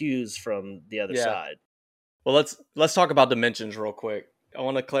our cues from the other side. Well, let's talk about dimensions real quick. I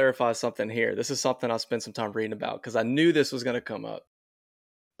want to clarify something here. This is something I spent some time reading about because I knew this was going to come up.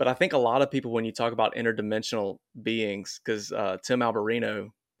 But I think a lot of people, when you talk about interdimensional beings, because Tim Alberino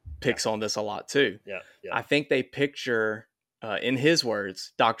picks on this a lot too. Yeah. I think they picture, in his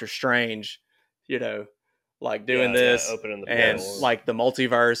words, Doctor Strange, like doing this opening the and portals. like the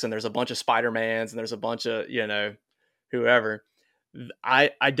multiverse, and there's a bunch of Spider-Mans and there's a bunch of, whoever.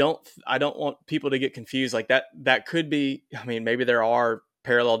 I don't want people to get confused. Like that could be, I mean, maybe there are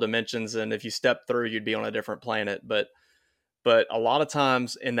parallel dimensions, and if you step through, you'd be on a different planet. But a lot of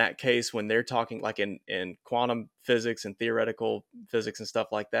times in that case, when they're talking like in quantum physics and theoretical physics and stuff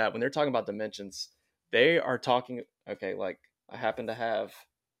like that, when they're talking about dimensions, they are talking, okay, like I happen to have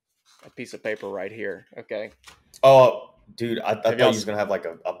a piece of paper right here. Okay. Oh, dude, I thought you was going to have like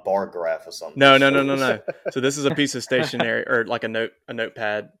a bar graph or something. No. So this is a piece of stationery or like a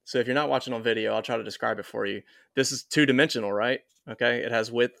notepad. So if you're not watching on video, I'll try to describe it for you. This is 2-dimensional, right? Okay. It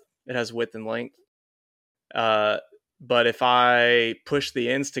has width and length. But if I push the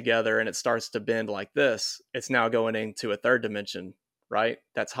ends together and it starts to bend like this, it's now going into a third dimension, right?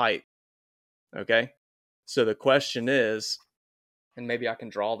 That's height. Okay. So the question is, and maybe I can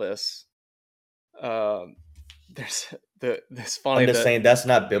draw this. This funny. I'm just saying that's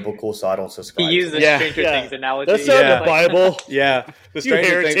not biblical, so I don't subscribe. He used the Stranger Things analogy. That's not the Bible. Yeah, the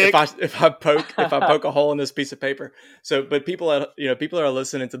Stranger Things. If I poke a hole in this piece of paper. So, but people are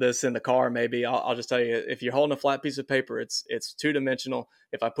listening to this in the car. Maybe I'll just tell you, if you're holding a flat piece of paper, it's 2-dimensional.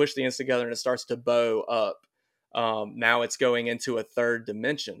 If I push the ends together and it starts to bow up, now it's going into a third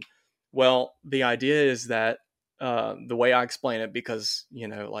dimension. Well, the idea is that the way I explain it, because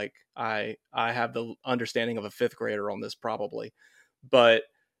like I have the understanding of a 5th grader on this probably, but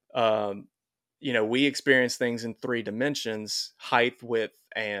we experience things in 3 dimensions: height, width,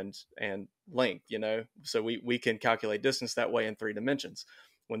 and length. So we can calculate distance that way in 3 dimensions.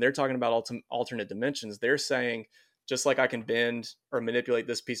 When they're talking about alternate dimensions, they're saying, just like I can bend or manipulate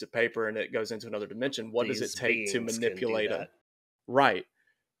this piece of paper and it goes into another dimension, what does it take to manipulate it? Right.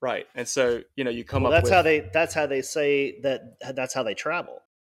 And so, you come up that's with... that's how they say that's how they travel,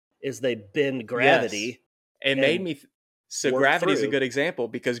 is they bend gravity. Yes. It made me... So gravity is a good example,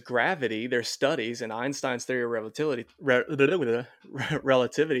 because gravity, there's studies, and Einstein's theory of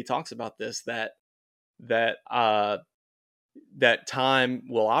relativity talks about this, that time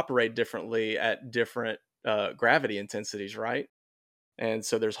will operate differently at different gravity intensities, right? And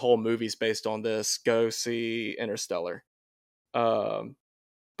so there's whole movies based on this. Go see Interstellar.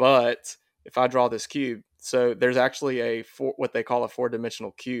 But if I draw this cube, so there's actually what they call a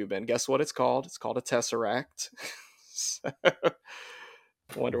 4-dimensional cube, and guess what it's called? It's called a tesseract. So, I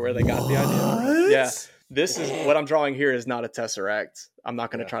wonder where they got the idea. Yeah, this is what I'm drawing here is not a tesseract. I'm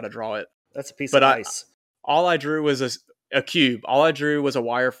not going to try to draw it. That's a piece of ice. All I drew was a cube. All I drew was a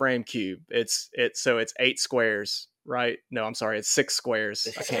wireframe cube. It's 8 squares, right? No, I'm sorry, it's 6 squares.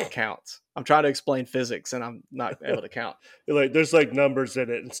 I can't count. I'm trying to explain physics and I'm not able to count. Like there's like numbers in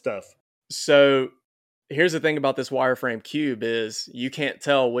it and stuff. So here's the thing about this wireframe cube is you can't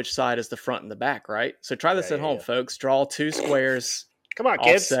tell which side is the front and the back, right? So try this at home, folks. Draw 2 squares, come on,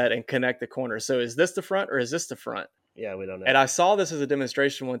 kids, offset and connect the corners. So is this the front or is this the front? Yeah, we don't know. And I saw this as a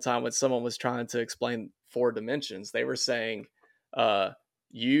demonstration one time when someone was trying to explain 4 dimensions. They were saying,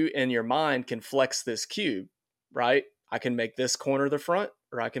 you in your mind can flex this cube, right? I can make this corner the front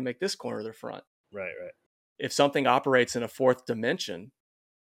or I can make this corner the front. Right. If something operates in a 4th dimension,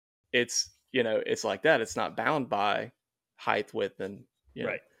 it's like that. It's not bound by height, width, and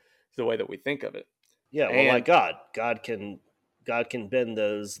the way that we think of it. Yeah, well, like God can bend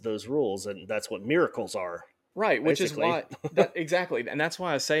those rules, and that's what miracles are. Right, which is why exactly, and that's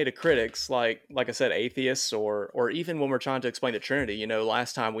why I say to critics like I said, atheists, or even when we're trying to explain the Trinity.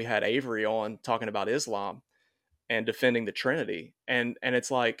 Last time we had Avery on talking about Islam and defending the Trinity, and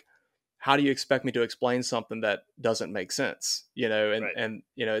it's like, how do you expect me to explain something that doesn't make sense? And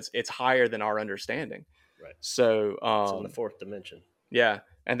it's higher than our understanding. Right. So it's in the 4th dimension. Yeah,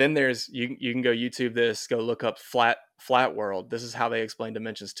 and then there's you can go YouTube this, go look up flat world. This is how they explain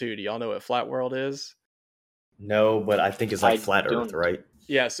dimensions too. Do y'all know what flat world is? No, but I think it's like flat Earth, right?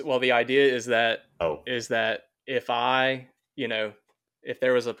 Yes. Well, the idea is that if if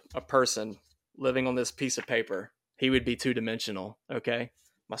there was a person living on this piece of paper, he would be 2-dimensional. Okay,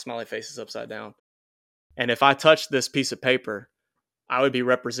 my smiley face is upside down, and if I touched this piece of paper, I would be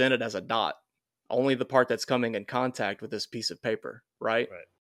represented as a dot. Only the part that's coming in contact with this piece of paper, right? Right.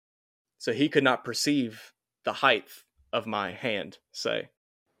 So he could not perceive the height of my hand, say.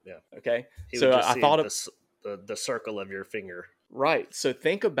 Yeah. Okay. So I thought of the circle of your finger. Right. So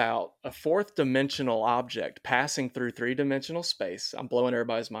think about a 4th dimensional object passing through 3-dimensional space. I'm blowing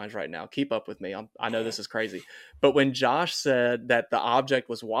everybody's minds right now. Keep up with me. I know this is crazy. But when Josh said that the object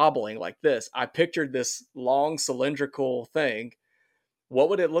was wobbling like this, I pictured this long cylindrical thing. What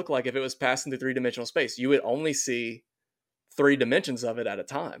would it look like if it was passing through 3-dimensional space? You would only see 3 dimensions of it at a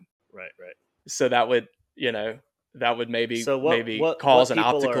time. Right. So that would, maybe cause an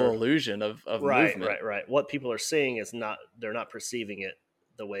optical illusion of movement. Right. What people are seeing is they're not perceiving it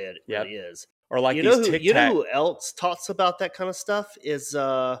the way it really is. Or like you know who else talks about that kind of stuff is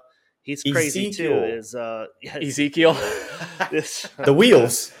he's crazy Ezekiel. too. Is Ezekiel. The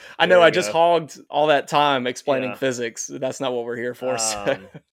wheels. I know. I just hogged all that time explaining physics. That's not what we're here for.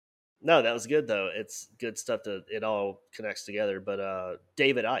 No, that was good though. It's good stuff. It all connects together. But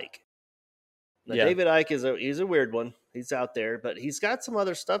David Icke. Now, David Icke he's a weird one. He's out there, but he's got some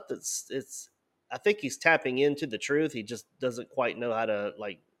other stuff I think he's tapping into the truth. He just doesn't quite know how to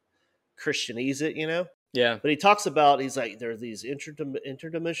like Christianize it, Yeah. But he talks about, he's like, there are these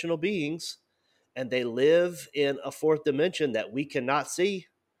interdimensional beings, and they live in a 4th dimension that we cannot see.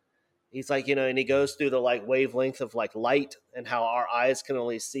 He's like, and he goes through the like wavelength of like light and how our eyes can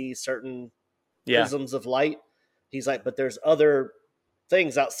only see certain prisms of light. He's like, but there's other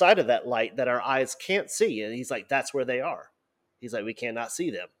things outside of that light that our eyes can't see. And he's like, that's where they are. He's like, we cannot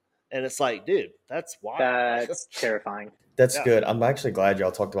see them. And it's like, dude, that's wild. That's terrifying. That's good. I'm actually glad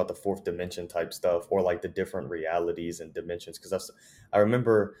y'all talked about the 4th dimension type stuff, or like the different realities and dimensions. Because I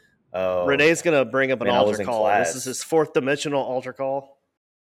remember Renee's gonna bring up an altar call. This is his 4th dimensional altar call.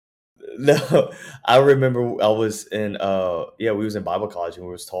 No, I remember I was in we was in Bible college, and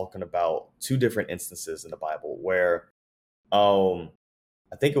we was talking about 2 different instances in the Bible where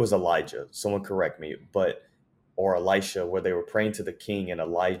I think it was Elijah, someone correct me, or Elisha, where they were praying to the king, and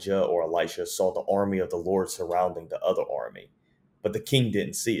Elijah or Elisha saw the army of the Lord surrounding the other army, but the king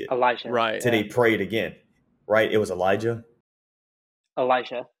didn't see it. Elijah. Right. So they prayed again, right? It was Elijah?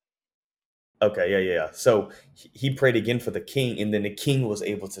 Elisha. Okay, yeah. So he prayed again for the king, and then the king was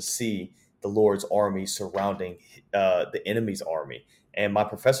able to see the Lord's army surrounding the enemy's army. And my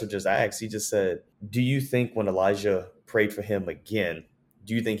professor just asked, he just said, do you think when Elijah prayed for him again,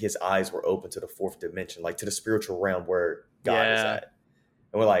 do you think his eyes were open to the 4th dimension, like to the spiritual realm where God is at?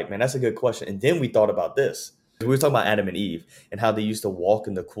 And we're like, man, that's a good question. And then we thought about this. We were talking about Adam and Eve and how they used to walk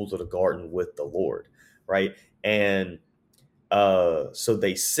in the cool of the garden with the Lord, right? And so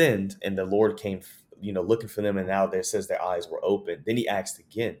they sinned, and the Lord came, looking for them, and now it says their eyes were open. Then he asked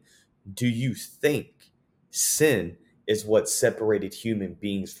again, do you think sin is what separated human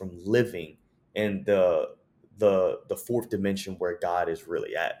beings from living in the 4th dimension where God is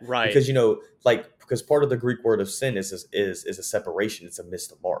really at? Right. Because because part of the Greek word of sin is a separation. It's a miss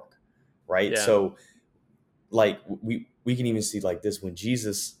the mark, right? Yeah. So like we can even see like this when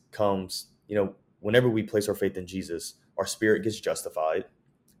Jesus comes, whenever we place our faith in Jesus, our spirit gets justified,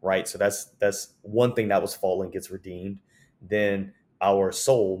 right? So that's one thing that was fallen gets redeemed. Then our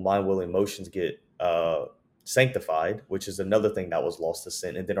soul, mind, will, and emotions get sanctified, which is another thing that was lost to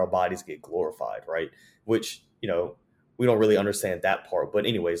sin, and then our bodies get glorified, right? Which, we don't really understand that part. But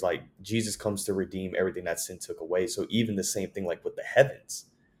anyways, like Jesus comes to redeem everything that sin took away. So even the same thing like with the heavens,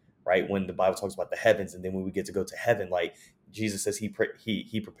 right? When the Bible talks about the heavens, and then when we get to go to heaven, like Jesus says he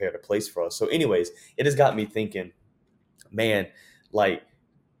prepared a place for us. So anyways, it has got me thinking, man, like,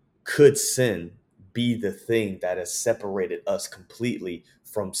 could sin be the thing that has separated us completely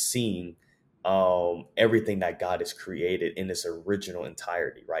from seeing everything that God has created in its original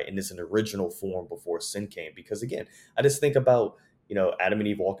entirety, right? In its an original form before sin came? Because again, I just think about, Adam and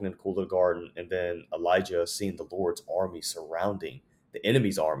Eve walking in the cool of the garden, and then Elijah seeing the Lord's army surrounding the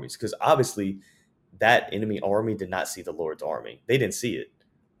enemy's armies. Because obviously that enemy army did not see the Lord's army. They didn't see it.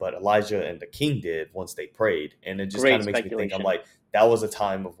 But Elijah and the king did once they prayed. And it just kind Great of makes me think, I'm speculation. like, that was a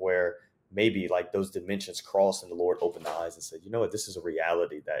time of where maybe like those dimensions crossed and the Lord opened the eyes and said, you know what, this is a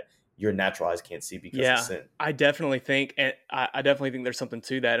reality that your natural eyes can't see because of sin. I definitely think, and I definitely think there's something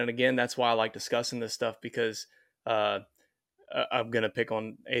to that. And again, that's why I like discussing this stuff, because I'm going to pick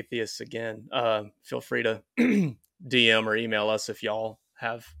on atheists again. Feel free to DM or email us if y'all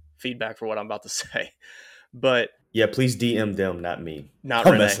have feedback for what I'm about to say. But yeah, please DM them, not me. Not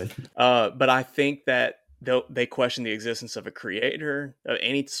I'm Renee. messing. But I think that they question the existence of a creator, of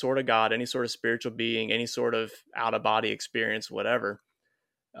any sort of God, any sort of spiritual being, any sort of out of body experience, whatever.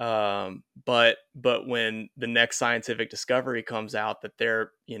 But when the next scientific discovery comes out that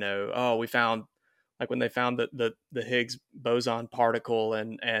they're, we found, like when they found the Higgs boson particle,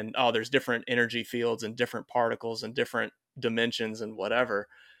 and there's different energy fields and different particles and different dimensions and whatever.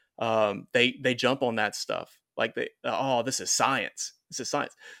 They jump on that stuff. Like this is science. This is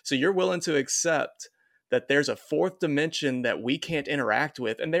science. So you're willing to accept that there's a fourth dimension that we can't interact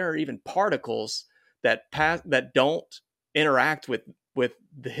with, and there are even particles that don't interact with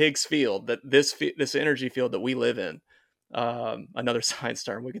the Higgs field, that this energy field that we live in. Another science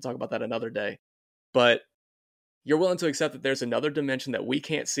term. We can talk about that another day. But you're willing to accept that there's another dimension that we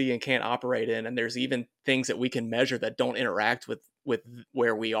can't see and can't operate in, and there's even things that we can measure that don't interact with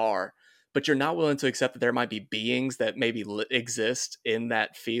where we are. But you're not willing to accept that there might be beings that maybe exist in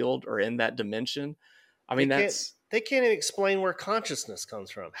that field or in that dimension. I mean, they can't even explain where consciousness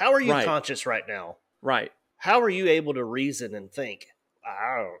comes from. How are you conscious right now? Right. How are you able to reason and think?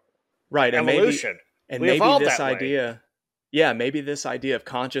 Right. Evolution. And maybe this idea, maybe this idea of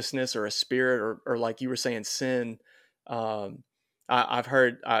consciousness or a spirit, or like you were saying, sin. I've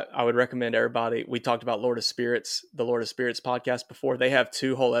heard, I would recommend everybody, we talked about the Lord of Spirits podcast before. They have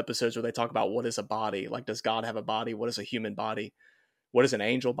 2 whole episodes where they talk about what is a body. Like, does God have a body? What is a human body? What is an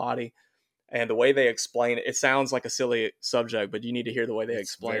angel body? And the way they explain it, it sounds like a silly subject, but you need to hear the way they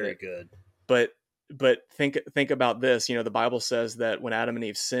explain it. Very good. But think about this. The Bible says that when Adam and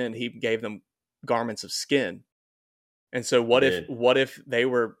Eve sinned, he gave them garments of skin. And so what if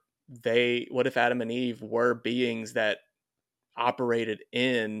Adam and Eve were beings that operated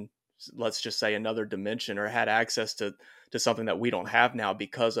in, let's just say, another dimension, or had access to something that we don't have now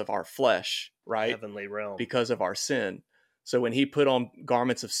because of our flesh, right? Heavenly realm. Because of our sin. So when he put on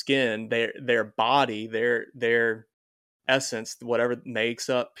garments of skin, their body, their essence, whatever makes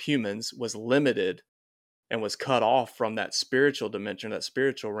up humans, was limited and was cut off from that spiritual dimension, that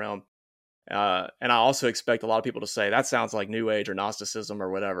spiritual realm. And I also expect a lot of people to say that sounds like New Age or Gnosticism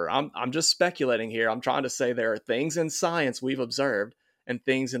or whatever. I'm just speculating here. I'm trying to say there are things in science we've observed and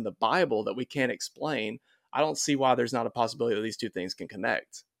things in the Bible that we can't explain. I don't see why there's not a possibility that these two things can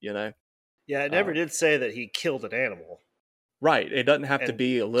connect, Yeah, it never did say that he killed an animal. Right. It doesn't have to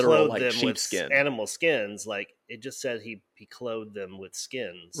be a literal like sheepskin. Animal skins. Like, it just said he clothed them with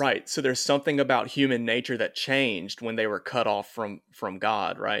skins. Right. So there's something about human nature that changed when they were cut off from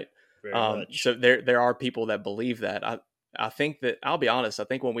God, right? Very much. So there are people that believe that. I think that, I'll be honest, I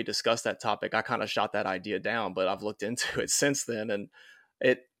think when we discussed that topic, I kind of shot that idea down, but I've looked into it since then, and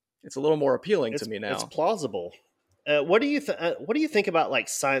it's a little more appealing to me now. It's plausible. What do you think about like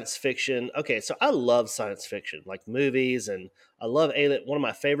science fiction? Okay, so I love science fiction, like movies, and I love Alien. One of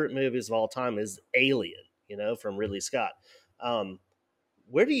my favorite movies of all time is Alien, from Ridley Scott.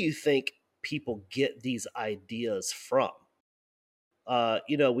 Where do you think people get these ideas from?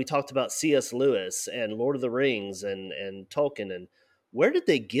 We talked about C.S. Lewis and Lord of the Rings and Tolkien, and where did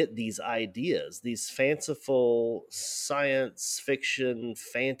they get these ideas, these fanciful science fiction,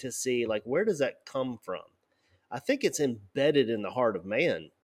 fantasy? Like, where does that come from? I think it's embedded in the heart of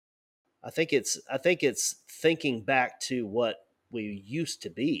man. I think it's thinking back to what we used to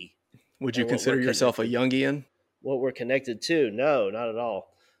be. Would you consider yourself a Jungian? What we're connected to? No, not at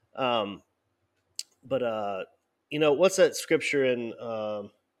all. But what's that scripture in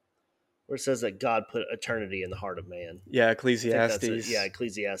where it says that God put eternity in the heart of man? Yeah, I think that's it. Ecclesiastes. Yeah,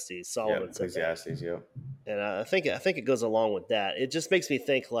 Ecclesiastes. Yeah, Solomon said that. Ecclesiastes, yeah. And I think it goes along with that. It just makes me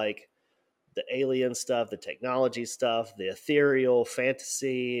think like the alien stuff, the technology stuff, the ethereal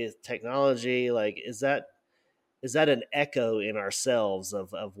fantasy technology. Like, is that an echo in ourselves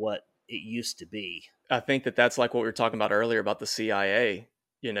of what it used to be? I think that's like what we were talking about earlier about the CIA.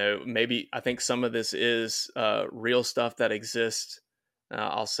 Maybe I think some of this is real stuff that exists.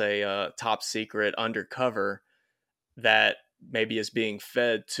 I'll say top secret, undercover, that maybe is being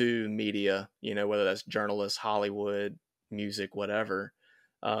fed to media, whether that's journalists, Hollywood, music, whatever,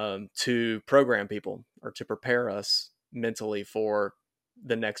 to program people or to prepare us mentally for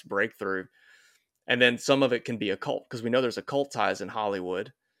the next breakthrough. And then some of it can be occult because we know there's occult ties in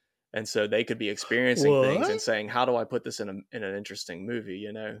Hollywood. And so they could be experiencing things and saying, how do I put this in an interesting movie,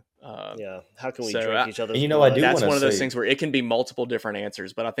 Yeah. How can we so drink each other's I blood? do that's wanna one of those say- things where it can be multiple different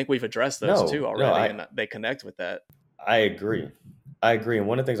answers, but I think we've addressed those too already, and they connect with that. I agree. And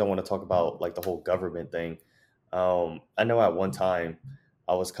one of the things I want to talk about, like the whole government thing, I know at one time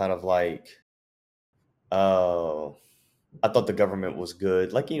I was kind of like, I thought the government was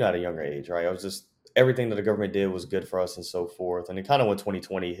good, like, at a younger age, right? I was just, everything that the government did was good for us and so forth. And it kind of, when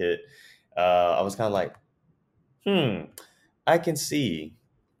 2020 hit, I was kind of like, I can see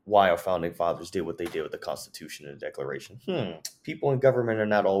why our founding fathers did what they did with the Constitution and the Declaration. People in government are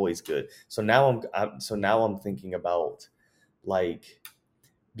not always good. So now I'm thinking about, like,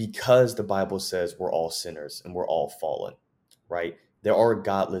 because the Bible says we're all sinners and we're all fallen, right? There are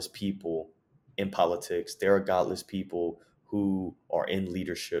godless people in politics. There are godless people who are in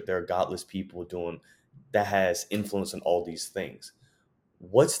leadership. There are godless people that has influence on all these things.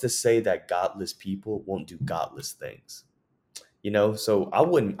 What's to say that godless people won't do godless things? So I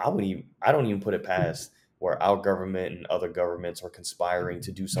don't even put it past where our government and other governments are conspiring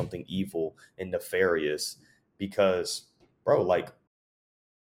to do something evil and nefarious because, bro, like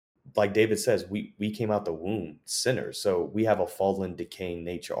David says, we came out the womb sinners. So we have a fallen, decaying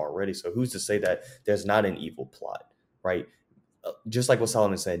nature already. So who's to say that there's not an evil plot, right? Just like what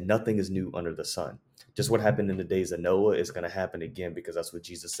Solomon said, nothing is new under the sun. Just what happened in the days of Noah is going to happen again, because that's what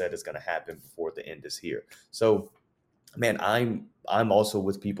Jesus said is going to happen before the end is here. So, man, I'm also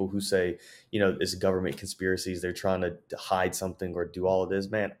with people who say, it's government conspiracies. They're trying to hide something or do all of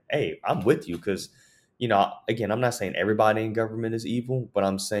this. Man, hey, I'm with you because, again, I'm not saying everybody in government is evil, but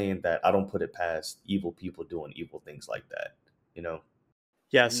I'm saying that I don't put it past evil people doing evil things like that,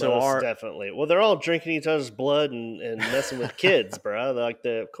 Yeah, so Most definitely. Well, they're all drinking each other's blood and messing with kids, bro.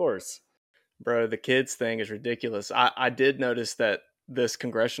 Of course. Bro, the kids thing is ridiculous. I did notice that this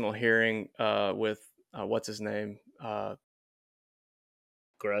congressional hearing with what's his name? Grush.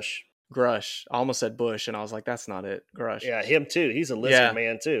 Grush. I almost said Bush, and I was like, that's not it. Grush. Yeah, him too. He's a lizard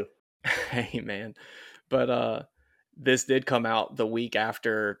man too. Hey, man. But this did come out the week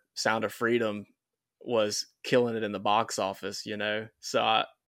after Sound of Freedom was killing it in the box office, So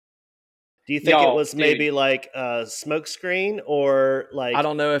do you think it was maybe like a smoke screen, or like, I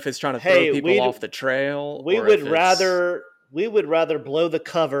don't know if it's trying to throw people off the trail. We would rather blow the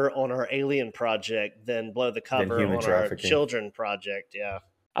cover on our alien project than blow the cover on our children project. Yeah,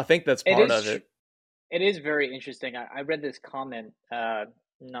 I think that's part of it. It is very interesting. I read this comment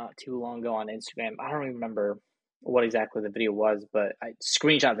not too long ago on Instagram. I don't even remember what exactly the video was, but I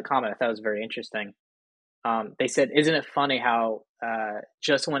screenshot the comment. I thought it was very interesting. They said, isn't it funny how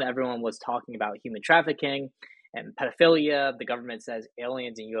just when everyone was talking about human trafficking and pedophilia, the government says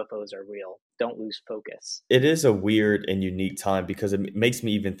aliens and UFOs are real. Don't lose focus. It is a weird and unique time because it makes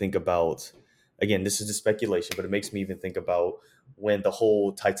me even think about, again, this is just speculation, but it makes me even think about when the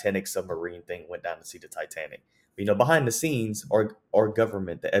whole Titanic submarine thing went down to see the Titanic. Behind the scenes, our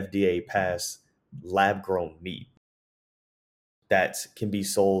government, the FDA, passed lab-grown meat that can be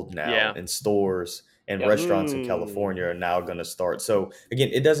sold now in stores. And restaurants in California are now going to start. So again,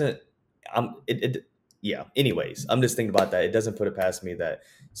 it doesn't. Anyways, I'm just thinking about that. It doesn't put it past me that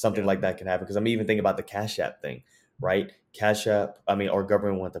something like that can happen, because I'm even thinking about the Cash App thing, right? Cash App. Our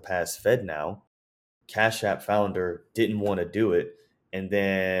government wanted to pass FedNow. Cash App founder didn't want to do it, and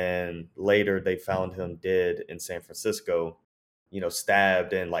then later they found him dead in San Francisco,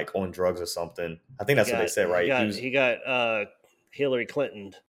 stabbed and like on drugs or something. I think that's what they said, right? He got Hillary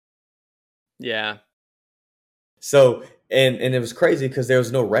Clinton. Yeah. So, and it was crazy because there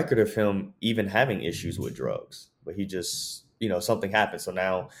was no record of him even having issues with drugs, but he just, something happened. So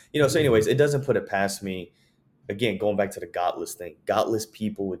now, so anyways, it doesn't put it past me. Again, going back to the godless thing, godless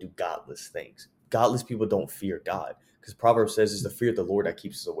people would do godless things. Godless people don't fear God. because Proverbs says it's the fear of the Lord that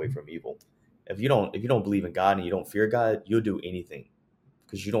keeps us away from evil. If you don't believe in God and you don't fear God, you'll do anything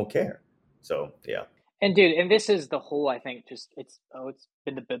because you don't care. So yeah. And dude, and this is the whole, I think, just it's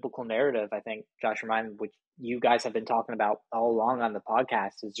been the biblical narrative, I think, Josh reminded, which you guys have been talking about all along on the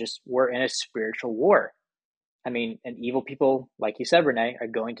podcast, is just we're in a spiritual war. I mean, and evil people, like you said, Renee, are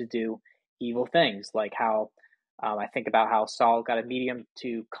going to do evil things. Like how I think about how Saul got a medium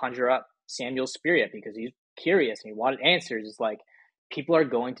to conjure up Samuel's spirit because he's curious and he wanted answers. It's like people are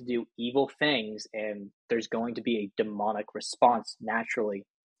going to do evil things, and there's going to be a demonic response naturally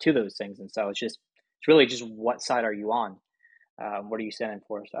to those things. And so it's really just what side are you on? What are you standing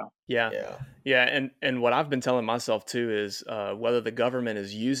for? So yeah, and what I've been telling myself too is whether the government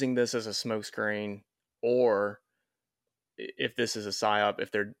is using this as a smokescreen, or if this is a psyop,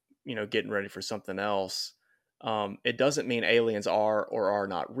 if they're getting ready for something else, it doesn't mean aliens are or are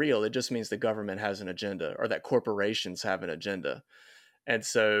not real. It just means the government has an agenda, or that corporations have an agenda. And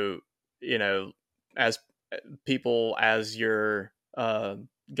so, as people, as you're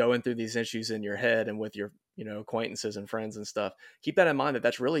going through these issues in your head and with your acquaintances and friends and stuff, keep that in mind, that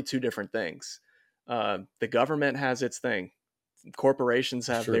that's really two different things. The government has its thing, corporations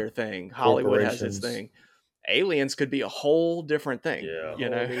have their thing, Hollywood has its thing. Aliens could be a whole different thing.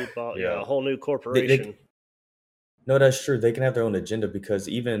 A whole new corporation. No, that's true. They can have their own agenda, because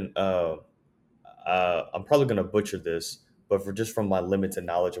even I'm probably going to butcher this, but from my limited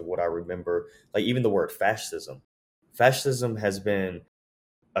knowledge of what I remember, like even the word fascism has been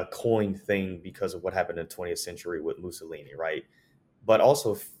a coined thing because of what happened in the 20th century with Mussolini, right? But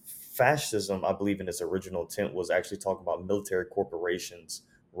also fascism, I believe in its original intent, was actually talking about military corporations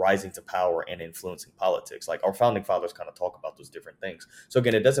rising to power and influencing politics. Like our founding fathers kind of talk about those different things. So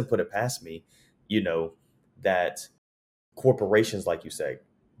again, it doesn't put it past me, that corporations, like you say,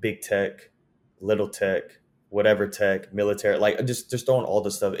 big tech, little tech, whatever tech, military, like just throwing all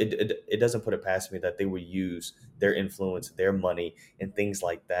the stuff, it doesn't put it past me that they would use their influence, their money, and things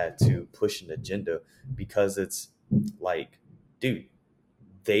like that to push an agenda, because it's like, dude,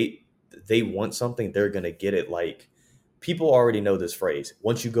 they want something, they're gonna get it. Like, people already know this phrase: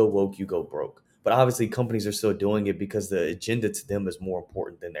 once you go woke, you go broke. But obviously companies are still doing it because the agenda to them is more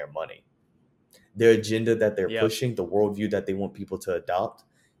important than their money. Their agenda that they're pushing, the worldview that they want people to adopt,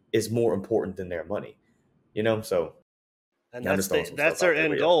 is more important than their money. So, and that's their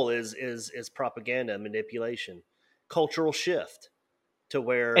end goal is propaganda, manipulation, cultural shift to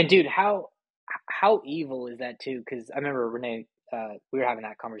where. And dude, how evil is that too? Because I remember Renee, we were having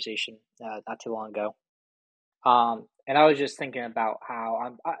that conversation not too long ago, and I was just thinking about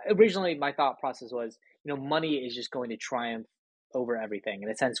how originally my thought process was, money is just going to triumph over everything, in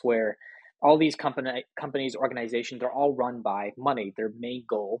a sense where all these companies, organizations, they're all run by money. Their main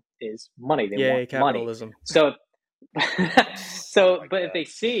goal is money. They want capitalism. Money. So, but if they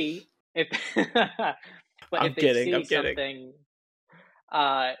see, I'm kidding. Something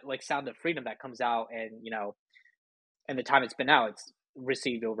like Sound of Freedom that comes out, and in the time it's been out, it's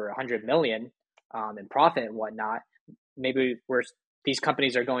received over 100 million in profit and whatnot. Maybe these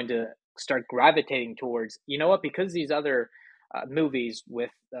companies are going to start gravitating towards, because these other movies with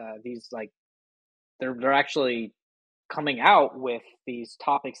these, like, they're actually coming out with these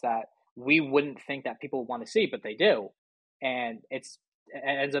topics that we wouldn't think that people want to see, but they do, and it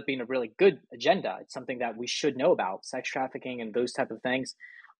ends up being a really good agenda. It's something that we should know about, sex trafficking and those type of things.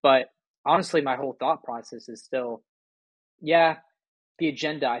 But honestly, my whole thought process is still, the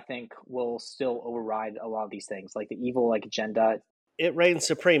agenda, I think, will still override a lot of these things, like the evil, agenda. It reigns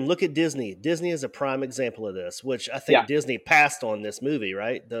supreme. Look at Disney. Disney is a prime example of this, which I think Disney passed on this movie,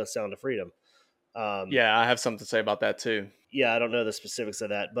 right? The Sound of Freedom. I have something to say about that too. Yeah, I don't know the specifics of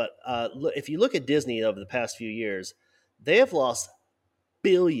that, but if you look at Disney over the past few years, they have lost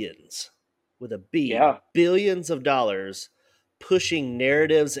billions, with a B, billions of dollars, pushing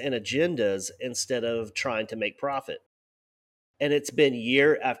narratives and agendas instead of trying to make profit. And it's been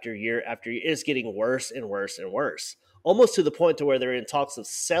year after year after year. It's getting worse and worse and worse, almost to the point to where they're in talks of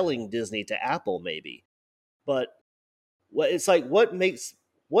selling Disney to Apple, maybe. But it's like, what makes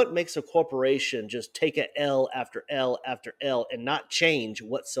a corporation just take a L after L after L and not change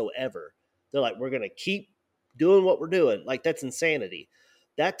whatsoever? They're like, we're going to keep doing what we're doing. Like, that's insanity.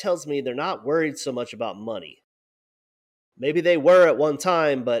 That tells me they're not worried so much about money. Maybe they were at one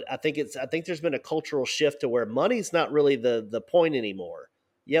time, but I think there's been a cultural shift to where money's not really the point anymore.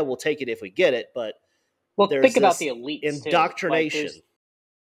 Yeah, we'll take it if we get it, but think about the elites, indoctrination.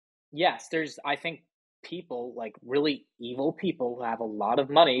 There's I think people, like really evil people who have a lot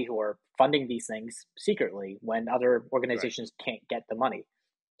of money, who are funding these things secretly when other organizations can't get the money.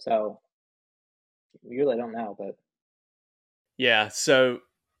 So we really don't know, but Yeah. So,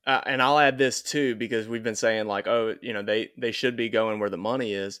 and I'll add this too, because we've been saying like, oh, they should be going where the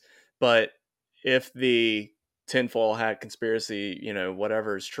money is. But if the tinfoil hat conspiracy,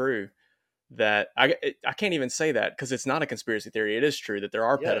 whatever is true, that I can't even say that because it's not a conspiracy theory. It is true that there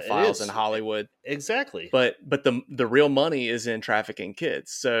are Yeah, it pedophiles in is. Hollywood, Exactly. but the real money is in trafficking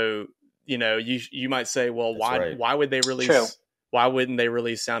kids. So you might say, well, That's right. why would they True. release? Why wouldn't they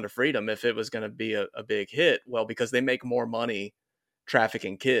release Sound of Freedom if it was going to be a big hit? Well, because they make more money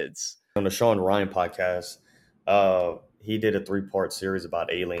trafficking kids. On the Sean Ryan podcast, he did a 3-part series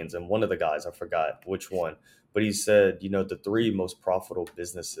about aliens, and one of the guys, I forgot which one, but he said, the 3 most profitable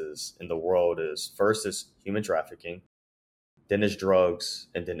businesses in the world is, first is human trafficking, then it's drugs,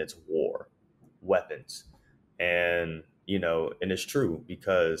 and then it's war, weapons. And and it's true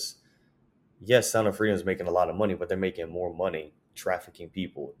because yes, Sound of Freedom is making a lot of money, but they're making more money trafficking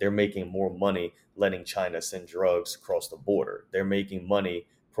people. They're making more money letting China send drugs across the border. They're making money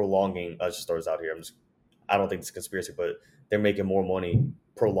prolonging. Just throws out here. I don't think it's a conspiracy, but they're making more money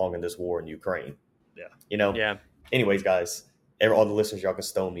prolonging this war in Ukraine. Yeah. Yeah. Anyways, guys, all the listeners, y'all can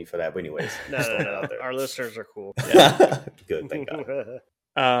stone me for that. But anyways, No. Our listeners are cool. Good, thank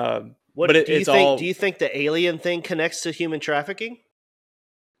God. What But do you it's think? all- Do you think the alien thing connects to human trafficking?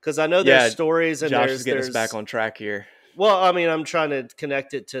 Because I know there's stories and Josh there's is getting us back on track here. Well, I mean, I'm trying to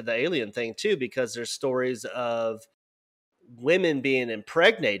connect it to the alien thing too, because there's stories of women being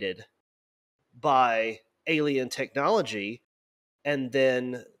impregnated by alien technology, and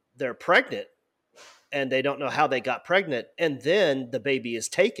then they're pregnant, and they don't know how they got pregnant, and then the baby is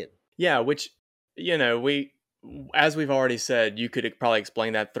taken. Yeah, which as we've already said, you could probably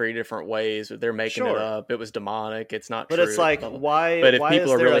explain that 3 different ways. They're making it Sure. up. It was demonic. It's not But true. it's like, blah, blah. why? But if why people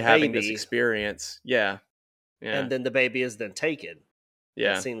is are there really a having this baby, experience, yeah, and then the baby is then taken?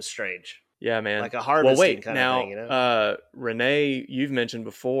 yeah, That seems strange. yeah, man. Like a Well, harvesting wait, kind now, of thing, Renee, you've mentioned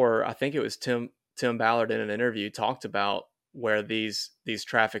before. I think it was Tim Ballard in an interview talked about where these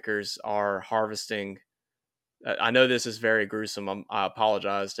traffickers are harvesting. I know this is very gruesome. I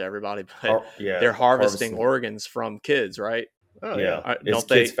apologize to everybody, but they're harvesting organs from kids, right? Oh Yeah, it's Don't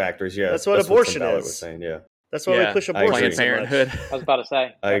kids they? factories. Yeah, That's what abortion Tim Ballard is. was saying. Yeah, That's why we push abortion Planned so much. Parenthood. I was about to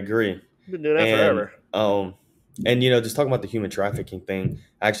say. I agree. We've been doing that forever. And just talking about the human trafficking thing,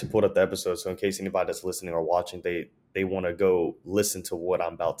 I actually pulled up the episode, so in case anybody that's listening or watching, they want to go listen to what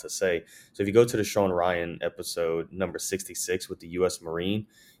I'm about to say. So if you go to the Sean Ryan episode number 66 with the U.S. Marine,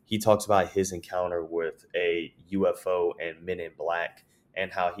 he talks about his encounter with a UFO and Men in Black,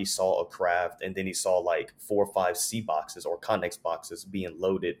 and how he saw a craft, and then he saw like 4 or 5 C boxes or Connex boxes being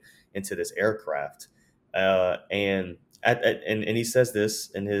loaded into this aircraft, and he says this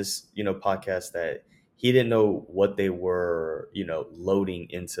in his podcast that he didn't know what they were loading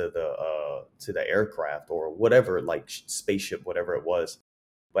into the aircraft or whatever, like spaceship, whatever it was.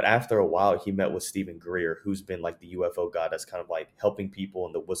 But after a while, he met with Stephen Greer, who's been like the UFO guy that's kind of like helping people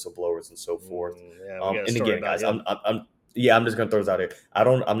and the whistleblowers and so forth. And again, guys, I'm just gonna throw this out here.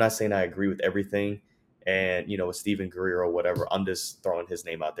 I'm not saying I agree with everything, and with Stephen Greer or whatever. I'm just throwing his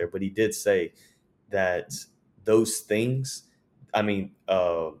name out there. But he did say that those things, I mean,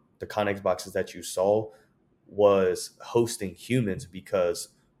 the Connex boxes that you saw was hosting humans, because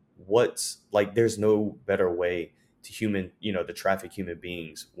there's no better way to traffic human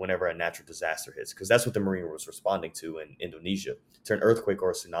beings whenever a natural disaster hits, because that's what the Marine was responding to in Indonesia to an earthquake or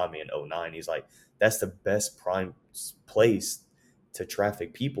a tsunami in 2009. He's like, that's the best prime place to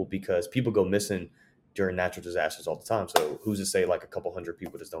traffic people, because people go missing during natural disasters all the time. So who's to say like a couple hundred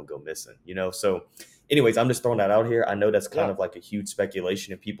people just don't go missing, So anyways, I'm just throwing that out here. I know that's kind of like a huge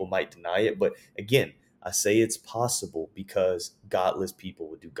speculation and people might deny it, but again, I say it's possible because godless people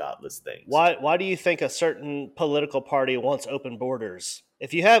would do godless things. Why do you think a certain political party wants open borders?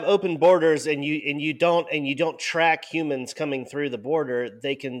 If you have open borders and you don't track humans coming through the border,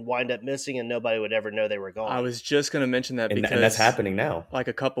 they can wind up missing and nobody would ever know they were gone. I was just going to mention that because and that's happening now. Like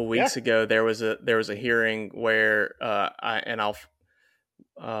a couple weeks ago, there was a hearing where I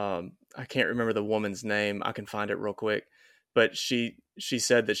can't remember the woman's name. I can find it real quick. But she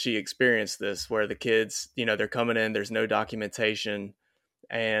said that she experienced this, where the kids, they're coming in, there's no documentation,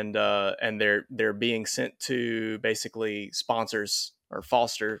 and they're being sent to basically sponsors or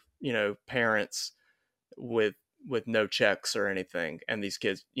foster, parents with no checks or anything, and these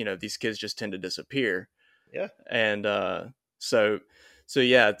kids just tend to disappear. Yeah. And so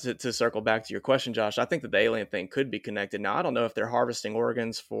yeah, to circle back to your question, Josh, I think that the alien thing could be connected. Now, I don't know if they're harvesting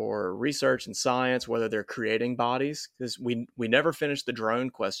organs for research and science, whether they're creating bodies, because we never finished the drone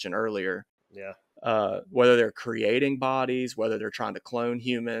question earlier. Yeah. Whether they're creating bodies, whether they're trying to clone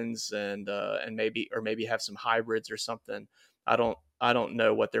humans and maybe have some hybrids or something. I don't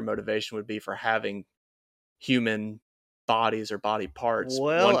know what their motivation would be for having human bodies or body parts.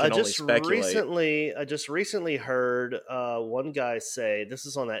 Well, One can only speculate. I just recently heard one guy say, this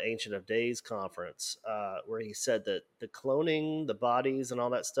is on that Ancient of Days conference, where he said that the cloning, the bodies, and all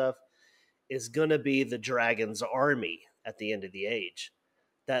that stuff is going to be the dragon's army at the end of the age.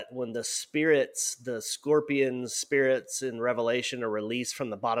 That when the spirits, the scorpion spirits in Revelation, are released from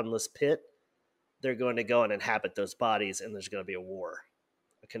the bottomless pit, they're going to go and inhabit those bodies, and there's going to be a war,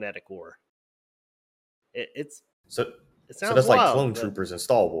 a kinetic war. It's So it so sounds that's like wild, clone but troopers in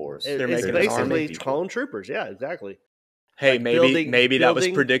Star Wars. They're it's making an army basically of people. clone troopers. Yeah, exactly. Hey, Like maybe that was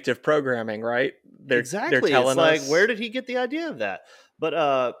building- predictive programming, right? They're exactly. telling It's like, us, where did he get the idea of that?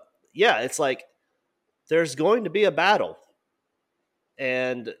 But yeah, it's like there's going to be a battle,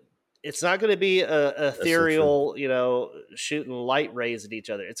 and it's not going to be a so ethereal, shooting light rays at each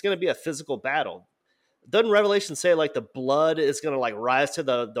other. It's going to be a physical battle. Doesn't Revelation say like the blood is going to like rise to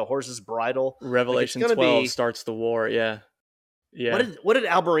the horse's bridle? Revelation gonna 12 be- starts the war. Yeah. What did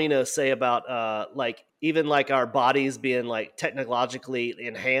Alberino say about like even like our bodies being like technologically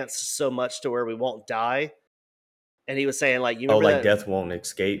enhanced so much to where we won't die? And he was saying like, you Oh, remember like that? death won't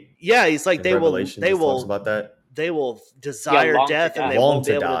escape. Yeah, he's like In they will Revelation they just talks will about that. they will desire long to death and die. they Long won't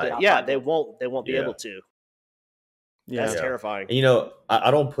be to able die. to. Not Yeah, find they it. won't be Yeah. able to. Yeah. That's Yeah. terrifying. And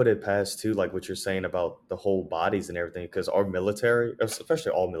I don't put it past too, like what you're saying about the whole bodies and everything, because our military,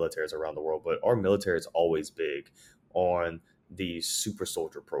 especially all militaries around the world, but our military is always big on the super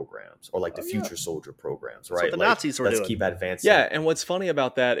soldier programs or like the future soldier programs, That's what right? the Like, Nazis were let's doing. keep advancing. Yeah, and what's funny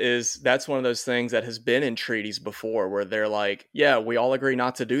about that is that's one of those things that has been in treaties before where they're like, yeah, we all agree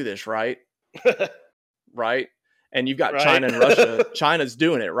not to do this, right? Right? And you've got Right. China and Russia. China's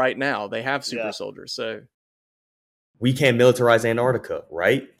doing it right now. They have super Yeah. soldiers. So, We can't militarize Antarctica,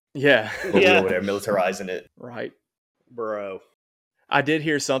 right? yeah. But we're Yeah. over there militarizing it. Right. Bro. I did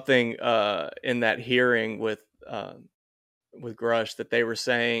hear something in that hearing with Grush that they were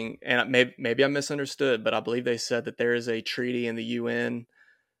saying, and maybe I misunderstood, but I believe they said that there is a treaty in the UN,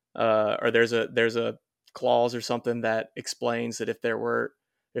 or there's a clause or something that explains that if there were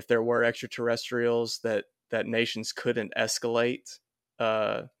extraterrestrials, that nations couldn't escalate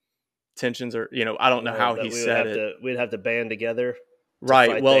tensions, or I don't know how That he we would said have it. we'd have to band together. Right.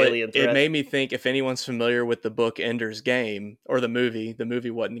 fight Well, the alien it threat. made me think, if anyone's familiar with the book Ender's Game or the movie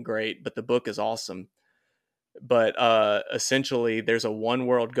wasn't great, but the book is awesome. But essentially, there's a one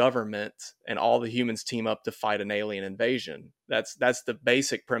world government, and all the humans team up to fight an alien invasion. That's the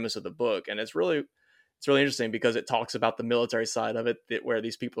basic premise of the book, and it's really interesting because it talks about the military side of it, where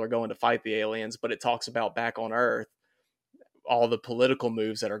these people are going to fight the aliens, but it talks about back on Earth all the political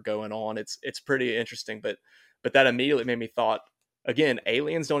moves that are going on. It's pretty interesting, but that immediately made me thought, again,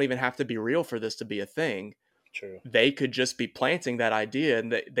 aliens don't even have to be real for this to be a thing. True. They could just be planting that idea,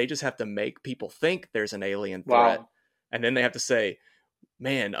 and they just have to make people think there's an alien threat. Wow. And then they have to say,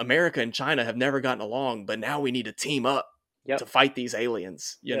 man, America and China have never gotten along, but now we need to team up Yep. to fight these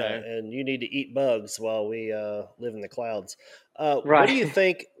aliens, you know? And you need to eat bugs while we live in the clouds. Right. What do you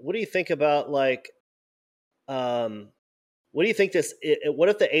think? What do you think about like? What do you think what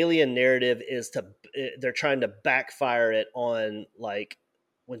if the alien narrative is they're trying to backfire it on like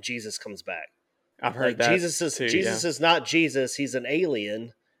when Jesus comes back? I've heard Like that Jesus is not Jesus. He's an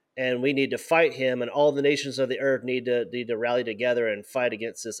alien, and we need to fight him. And all the nations of the earth need to rally together and fight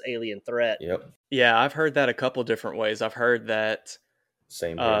against this alien threat. Yep. Yeah, I've heard that a couple different ways. I've heard that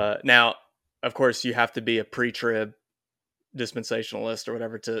Same here. now, of course, you have to be a pre-trib dispensationalist or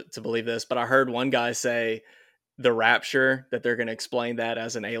whatever to believe this, but I heard one guy say the rapture, that they're going to explain that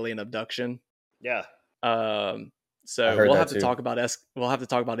as an alien abduction. Yeah. So I heard we'll that have to too. talk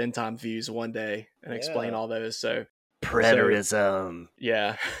about end time views one day and explain Yeah. all those. So Preterism.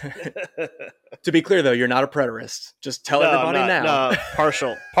 yeah. To be clear though, you're not a preterist. Just tell everybody now. No,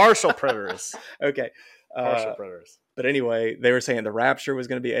 partial preterists. Okay. Partial preterists. But anyway, they were saying the rapture was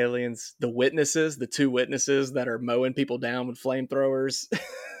going to be aliens. The witnesses, the two witnesses that are mowing people down with flamethrowers,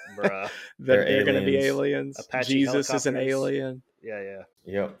 Bruh. they're going to be aliens. aliens. Apache Jesus is an helicopters. alien. Yeah.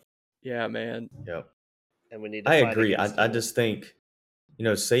 Yep. Yeah, man. Yep. And we need to I fight agree. against I them. just think,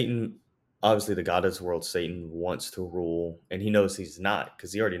 Satan, obviously the God of this world, Satan wants to rule, and he knows he's not,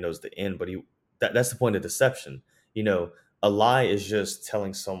 because he already knows the end. But that's the point of deception. A lie is just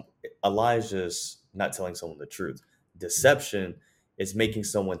not telling someone the truth. Deception is making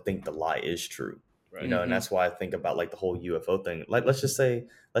someone think the lie is true. Right. And that's why I think about like the whole UFO thing. Like let's just say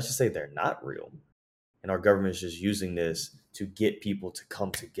they're not real, and our government is just using this to get people to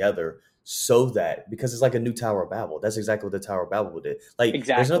come together, so that, because it's like a new Tower of Babel. That's exactly what the Tower of Babel did. Like there's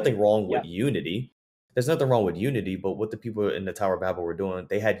Exactly. nothing wrong with Yep. unity. There's nothing wrong with unity, but what the people in the Tower of Babel were doing,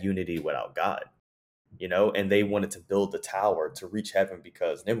 they had unity without God, and they wanted to build the tower to reach heaven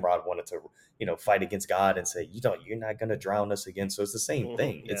because Nimrod wanted to, fight against God and say, you're not going to drown us again. So it's the same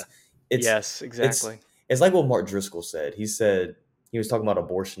thing. Yeah. It's Yes, exactly. it's like what Mark Driscoll said. He said he was talking about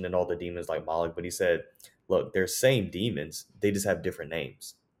abortion and all the demons like Moloch, but he said, look, they're same demons. They just have different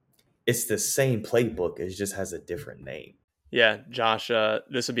names. It's the same playbook. It just has a different name. Yeah, Josh,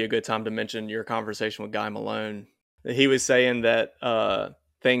 this would be a good time to mention your conversation with Guy Malone. He was saying that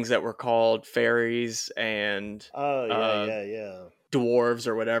things that were called fairies and dwarves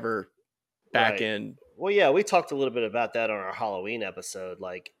or whatever back in. Well, yeah, we talked a little bit about that on our Halloween episode.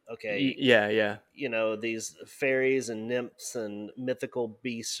 Like, okay, yeah, these fairies and nymphs and mythical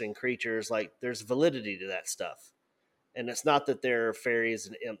beasts and creatures, like, there's validity to that stuff. And it's not that they're fairies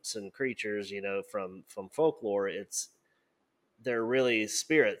and imps and creatures, from folklore. They're really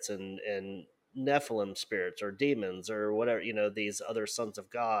spirits and Nephilim spirits or demons or whatever, these other sons of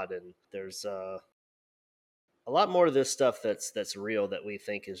God. And there's a lot more of this stuff that's real that we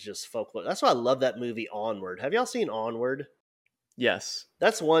think is just folklore. That's why I love that movie Onward. Have y'all seen Onward? Yes.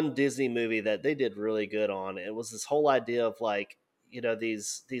 That's one Disney movie that they did really good on. It was this whole idea of like,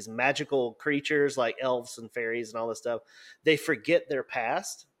 these magical creatures like elves and fairies and all this stuff. They forget their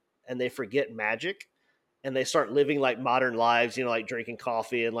past and they forget magic. And they start living like modern lives, like drinking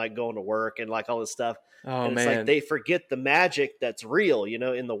coffee and like going to work and like all this stuff. Oh, and it's man. like they forget the magic that's real,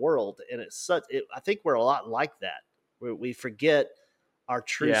 in the world. And I think we're a lot like that. We forget our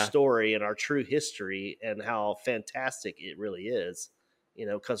true story and our true history and how fantastic it really is,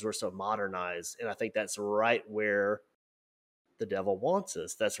 because we're so modernized. And I think that's right where the devil wants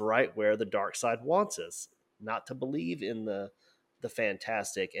us. That's right where the dark side wants us, not to believe in the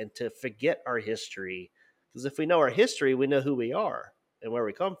fantastic and to forget our history. Because if we know our history, we know who we are and where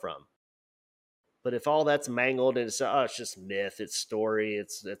we come from. But if all that's mangled and it's just myth, it's story,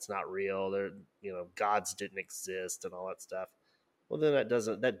 it's not real, gods didn't exist and all that stuff, well, then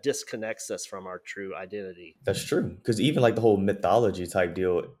that disconnects us from our true identity. That's true. Because even like the whole mythology type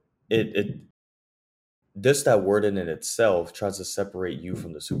deal, it just that word in itself tries to separate you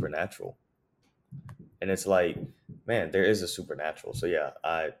from the supernatural. And it's like, man, there is a supernatural. So yeah,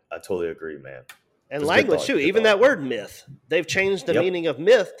 I totally agree, man. And language too, even that word myth. They've changed the meaning of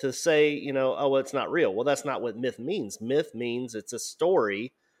myth to say, it's not real. Well, that's not what myth means. Myth means it's a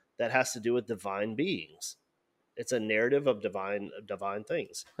story that has to do with divine beings. It's a narrative of divine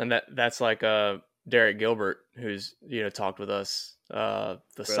things. And that's like Derek Gilbert, who's talked with us, the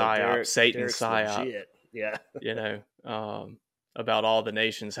psyop, Satan psyop. Legit. Yeah. About all the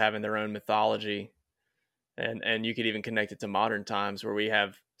nations having their own mythology. And you could even connect it to modern times where we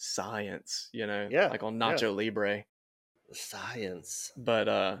have science, like on Nacho Libre. Science.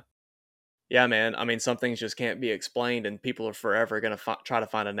 But yeah, man, I mean, some things just can't be explained and people are forever going to try to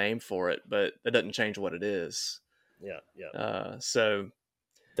find a name for it, but that doesn't change what it is. Yeah. So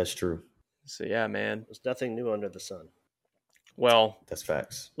that's true. So yeah, man, there's nothing new under the sun. Well, that's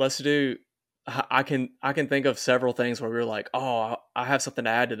facts. Let's do. I can think of several things where we were like, oh, I have something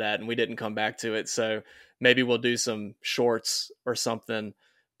to add to that, and we didn't come back to it. So maybe we'll do some shorts or something.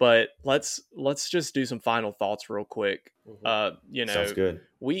 But let's just do some final thoughts real quick. Mm-hmm. Sounds good.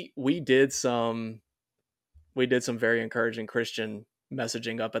 We did some very encouraging Christian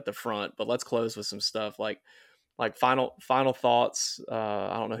messaging up at the front, but let's close with some stuff like final thoughts.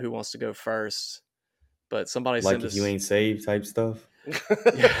 I don't know who wants to go first, but somebody like send us you ain't saved type stuff.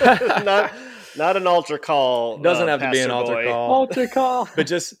 not an altar call. Doesn't have to be an altar call. Altar call. But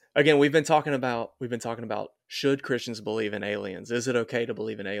just again, we've been talking about should Christians believe in aliens? Is it okay to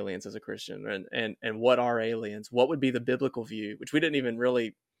believe in aliens as a Christian? And what are aliens? What would be the biblical view? Which we didn't even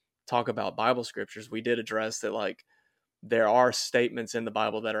really talk about Bible scriptures. We did address that like there are statements in the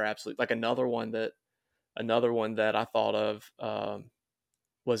Bible that are absolute. Like another one that I thought of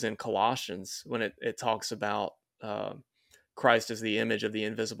was in Colossians when it talks about Christ is the image of the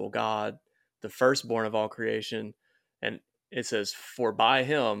invisible God, the firstborn of all creation. And it says, for by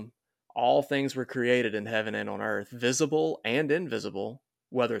him, all things were created in heaven and on earth, visible and invisible,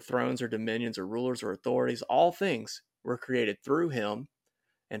 whether thrones or dominions or rulers or authorities, all things were created through him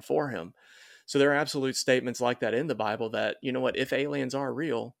and for him. So there are absolute statements like that in the Bible that, you know what, if aliens are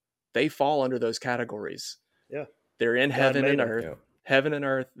real, they fall under those categories. Yeah. They're in heaven and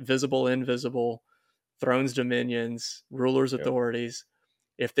earth, visible, invisible, thrones, dominions, rulers, authorities.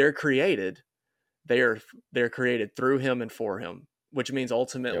 If they're created, they're created through him and for him, which means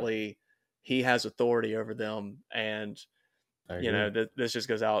ultimately he has authority over them. And this just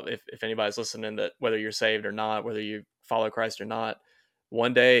goes out if anybody's listening, that whether you're saved or not, whether you follow Christ or not,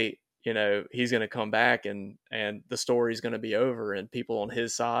 one day you know, he's going to come back and the story's going to be over, and people on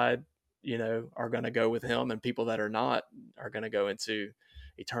his side, you know, are going to go with him, and people that are not are going to go into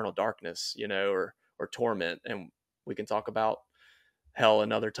eternal darkness, you know, or torment. And we can talk about hell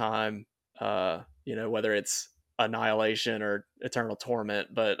another time, you know, whether it's annihilation or eternal torment,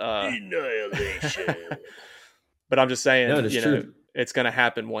 but Annihilation. but I'm just saying, No, it's you know, true. it's going to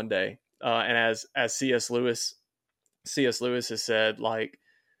happen one day. And as C.S. Lewis has said, like,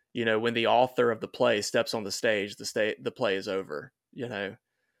 you know, when the author of the play steps on the stage, the play is over, you know.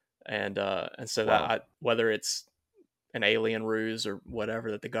 And so Wow. that whether it's an alien ruse or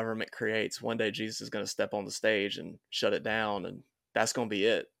whatever that the government creates, one day Jesus is going to step on the stage and shut it down, and that's going to be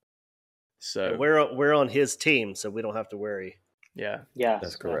it. So And we're on his team, so we don't have to worry. yeah, Yes.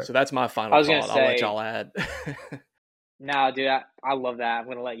 That's correct. so that's my I final was gonna thought. I'll let say- y'all add. No, dude, I love that. I'm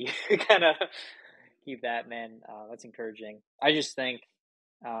gonna let you kind of keep that, man. That's encouraging. I just think,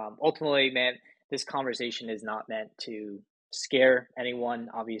 ultimately, man, this conversation is not meant to scare anyone.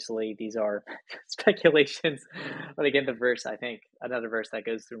 Obviously, these are speculations. But again, I think another verse that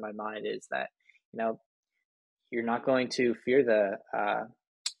goes through my mind is that, you know, you're not going to fear the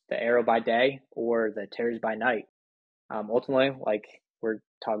arrow by day or the terrors by night. Ultimately, like we're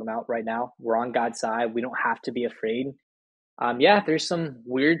talking about right now, we're on God's side. We don't have to be afraid. Yeah, there's some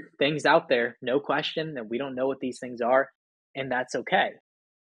weird things out there, no question, and we don't know what these things are, and that's okay.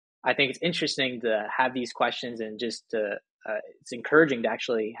 I think it's interesting to have these questions, and just it's encouraging to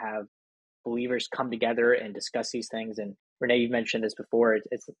actually have believers come together and discuss these things. And Renee, you mentioned this before.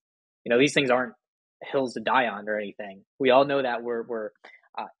 It's you know, these things aren't hills to die on or anything. We all know that we're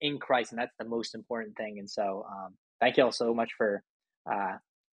in Christ, and that's the most important thing. And so, thank you all so much for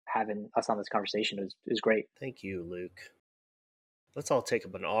having us on this conversation. It was great. Thank you, Luke. Let's all take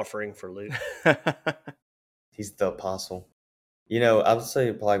up an offering for Luke. He's the apostle. You know, I would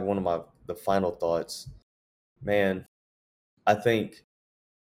say like one of the final thoughts, man, I think,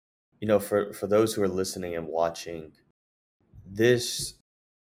 you know, for those who are listening and watching, this,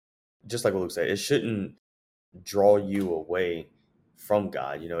 just like what Luke said, it shouldn't draw you away from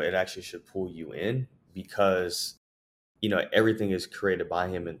God. You know, it actually should pull you in, because, you know, everything is created by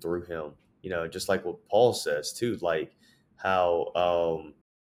him and through him. You know, just like what Paul says too, like how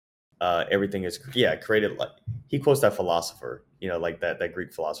everything is created. Like he quotes that philosopher, you know, like that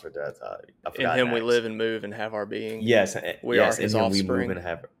Greek philosopher that I forgot. In him we live and move and have our being. Yes, We yes, are his in him offspring. we move and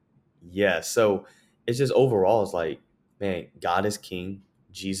have. Yes, so it's just overall, it's like, man, God is King,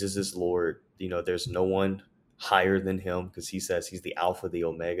 Jesus is Lord. You know, there's no one higher than him, because he says he's the Alpha, the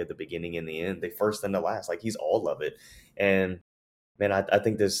Omega, the beginning and the end, the first and the last. Like he's all of it. And man, I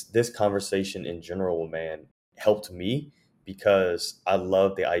think this conversation in general, man, helped me, because I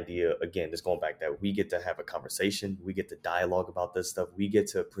love the idea, again, just going back, that we get to have a conversation, we get to dialogue about this stuff, we get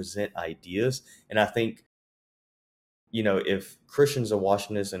to present ideas. And I think, you know, if Christians are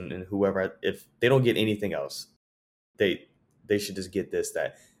watching this, and whoever, if they don't get anything else, they should just get this,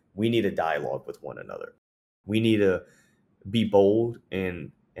 that we need a dialogue with one another. We need to be bold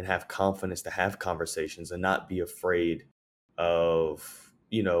and have confidence to have conversations, and not be afraid of,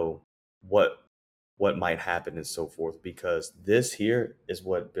 you know, what might happen and so forth, because this here is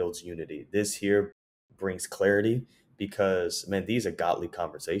what builds unity. This here brings clarity, because, man, these are godly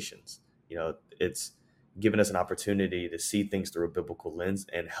conversations. You know, it's given us an opportunity to see things through a biblical lens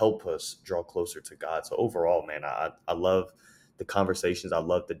and help us draw closer to God. So overall, man, I love the conversations. I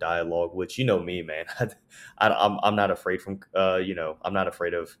love the dialogue, which, you know me, man, I'm not afraid from, you know, I'm not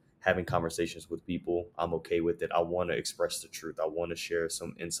afraid of having conversations with people. I'm okay with it. I want to express the truth. I want to share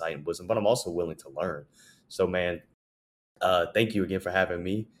some insight and wisdom, but I'm also willing to learn. So, man, thank you again for having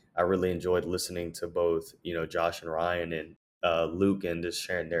me. I really enjoyed listening to both, you know, Josh and Ryan, and Luke, and just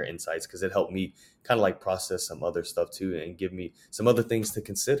sharing their insights, because it helped me kind of like process some other stuff too, and give me some other things to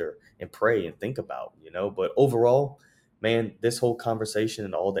consider and pray and think about, you know. But overall, man, this whole conversation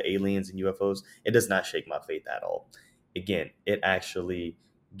and all the aliens and UFOs, it does not shake my faith at all. Again, it actually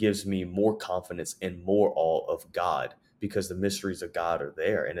gives me more confidence and more awe of God, because the mysteries of God are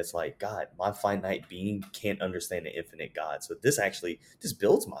there. And it's like, God, my finite being can't understand the infinite God. So this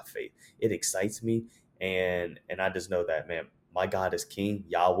builds my faith. It excites me. And I just know that, man, my God is King,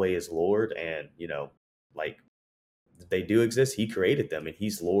 Yahweh is Lord. And, you know, like, they do exist. He created them, and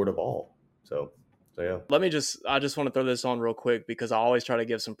he's Lord of all. So yeah. I just want to throw this on real quick, because I always try to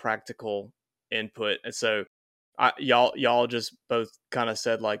give some practical input. And so y'all just both kind of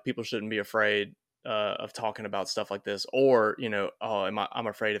said, like, people shouldn't be afraid of talking about stuff like this, or, you know, oh, I'm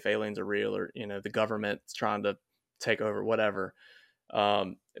afraid if aliens are real, or, you know, the government's trying to take over, whatever.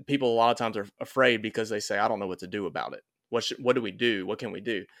 People a lot of times are afraid because they say, I don't know what to do about it. What do we do? What can we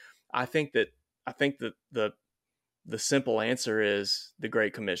do? I think that the simple answer is the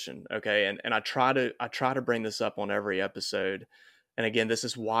Great Commission. Okay. And I try to bring this up on every episode. And again, this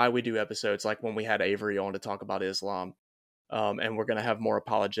is why we do episodes like when we had Avery on to talk about Islam. And we're going to have more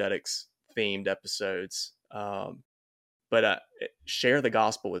apologetics themed episodes. But share the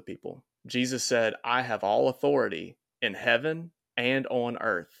gospel with people. Jesus said, I have all authority in heaven and on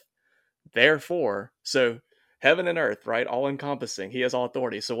earth. Therefore, so heaven and earth, right? All encompassing. He has all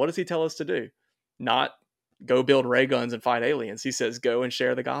authority. So what does he tell us to do? Not go build ray guns and fight aliens. He says, go and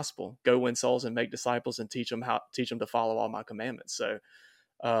share the gospel, go win souls and make disciples and teach them to follow all my commandments. So,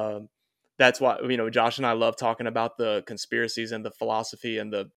 that's why, Josh and I love talking about the conspiracies and the philosophy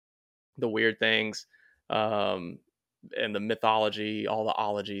and the weird things, and the mythology, all the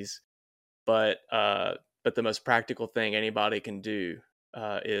ologies. But the most practical thing anybody can do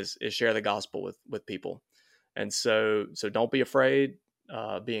is share the gospel with people. And so don't be afraid,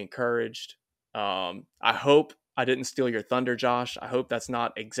 be encouraged. I hope I didn't steal your thunder, Josh. I hope that's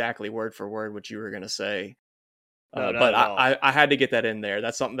not exactly word for word what you were going to say. No, but I had to get that in there.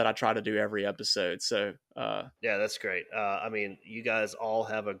 That's something that I try to do every episode. So yeah, that's great. I mean, you guys all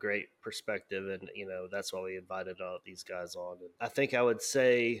have a great perspective, and that's why we invited all these guys on. And I think I would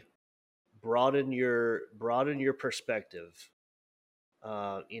say broaden your perspective.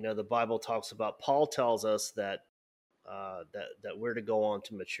 The Bible talks about. Paul tells us that that we're to go on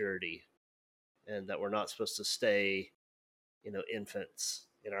to maturity, and that we're not supposed to stay, infants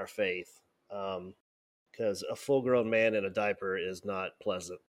in our faith. Because a full-grown man in a diaper is not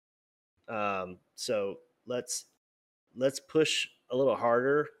pleasant. So let's push a little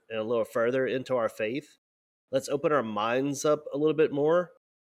harder and a little further into our faith. Let's open our minds up a little bit more.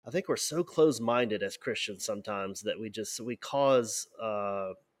 I think we're so close-minded as Christians sometimes that we cause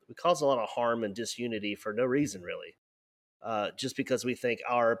a lot of harm and disunity for no reason, really. Just because we think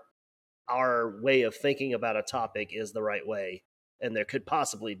our way of thinking about a topic is the right way, and there could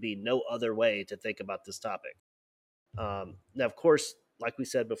possibly be no other way to think about this topic. Now, of course, like we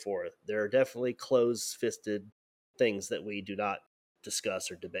said before, there are definitely closed-fisted things that we do not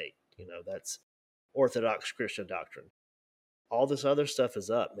discuss or debate. That's Orthodox Christian doctrine. All this other stuff is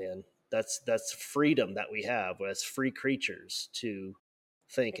up, man. That's freedom that we have as free creatures to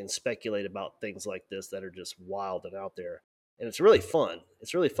think and speculate about things like this that are just wild and out there. And it's really fun.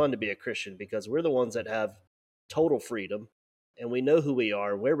 It's really fun to be a Christian because we're the ones that have total freedom, and we know who we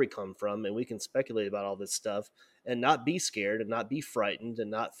are, where we come from, and we can speculate about all this stuff and not be scared and not be frightened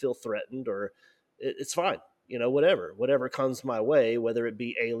and not feel threatened, or it's fine. Whatever comes my way, whether it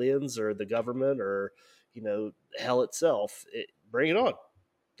be aliens or the government or, hell itself, bring it on.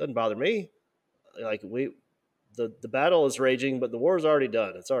 Doesn't bother me. Like the battle is raging, but the war is already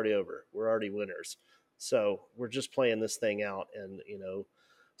done. It's already over. We're already winners. So we're just playing this thing out and,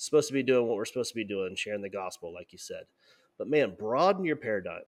 supposed to be doing what we're supposed to be doing, sharing the gospel, like you said. But man, broaden your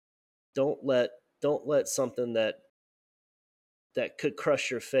paradigm. Don't let something that could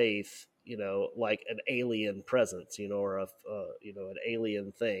crush your faith, like an alien presence, or an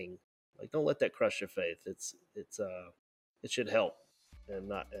alien thing. Like, don't let that crush your faith. It should help and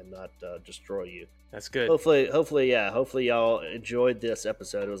not destroy you. That's good. Hopefully y'all enjoyed this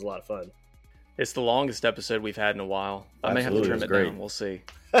episode. It was a lot of fun. It's the longest episode we've had in a while. I may have to trim it down. We'll see.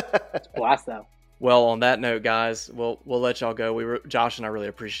 It's blast though. Well, on that note, guys, we'll let y'all go. Josh and I really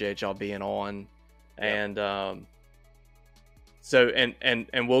appreciate y'all being on, and so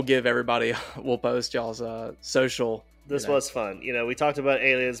we'll give everybody. We'll post y'all's social. This was fun. We talked about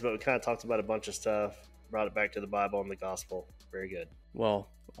aliens, but we kind of talked about a bunch of stuff. Brought it back to the Bible and the gospel. Very good. Well,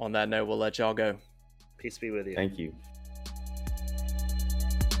 on that note, we'll let y'all go. Peace be with you. Thank you.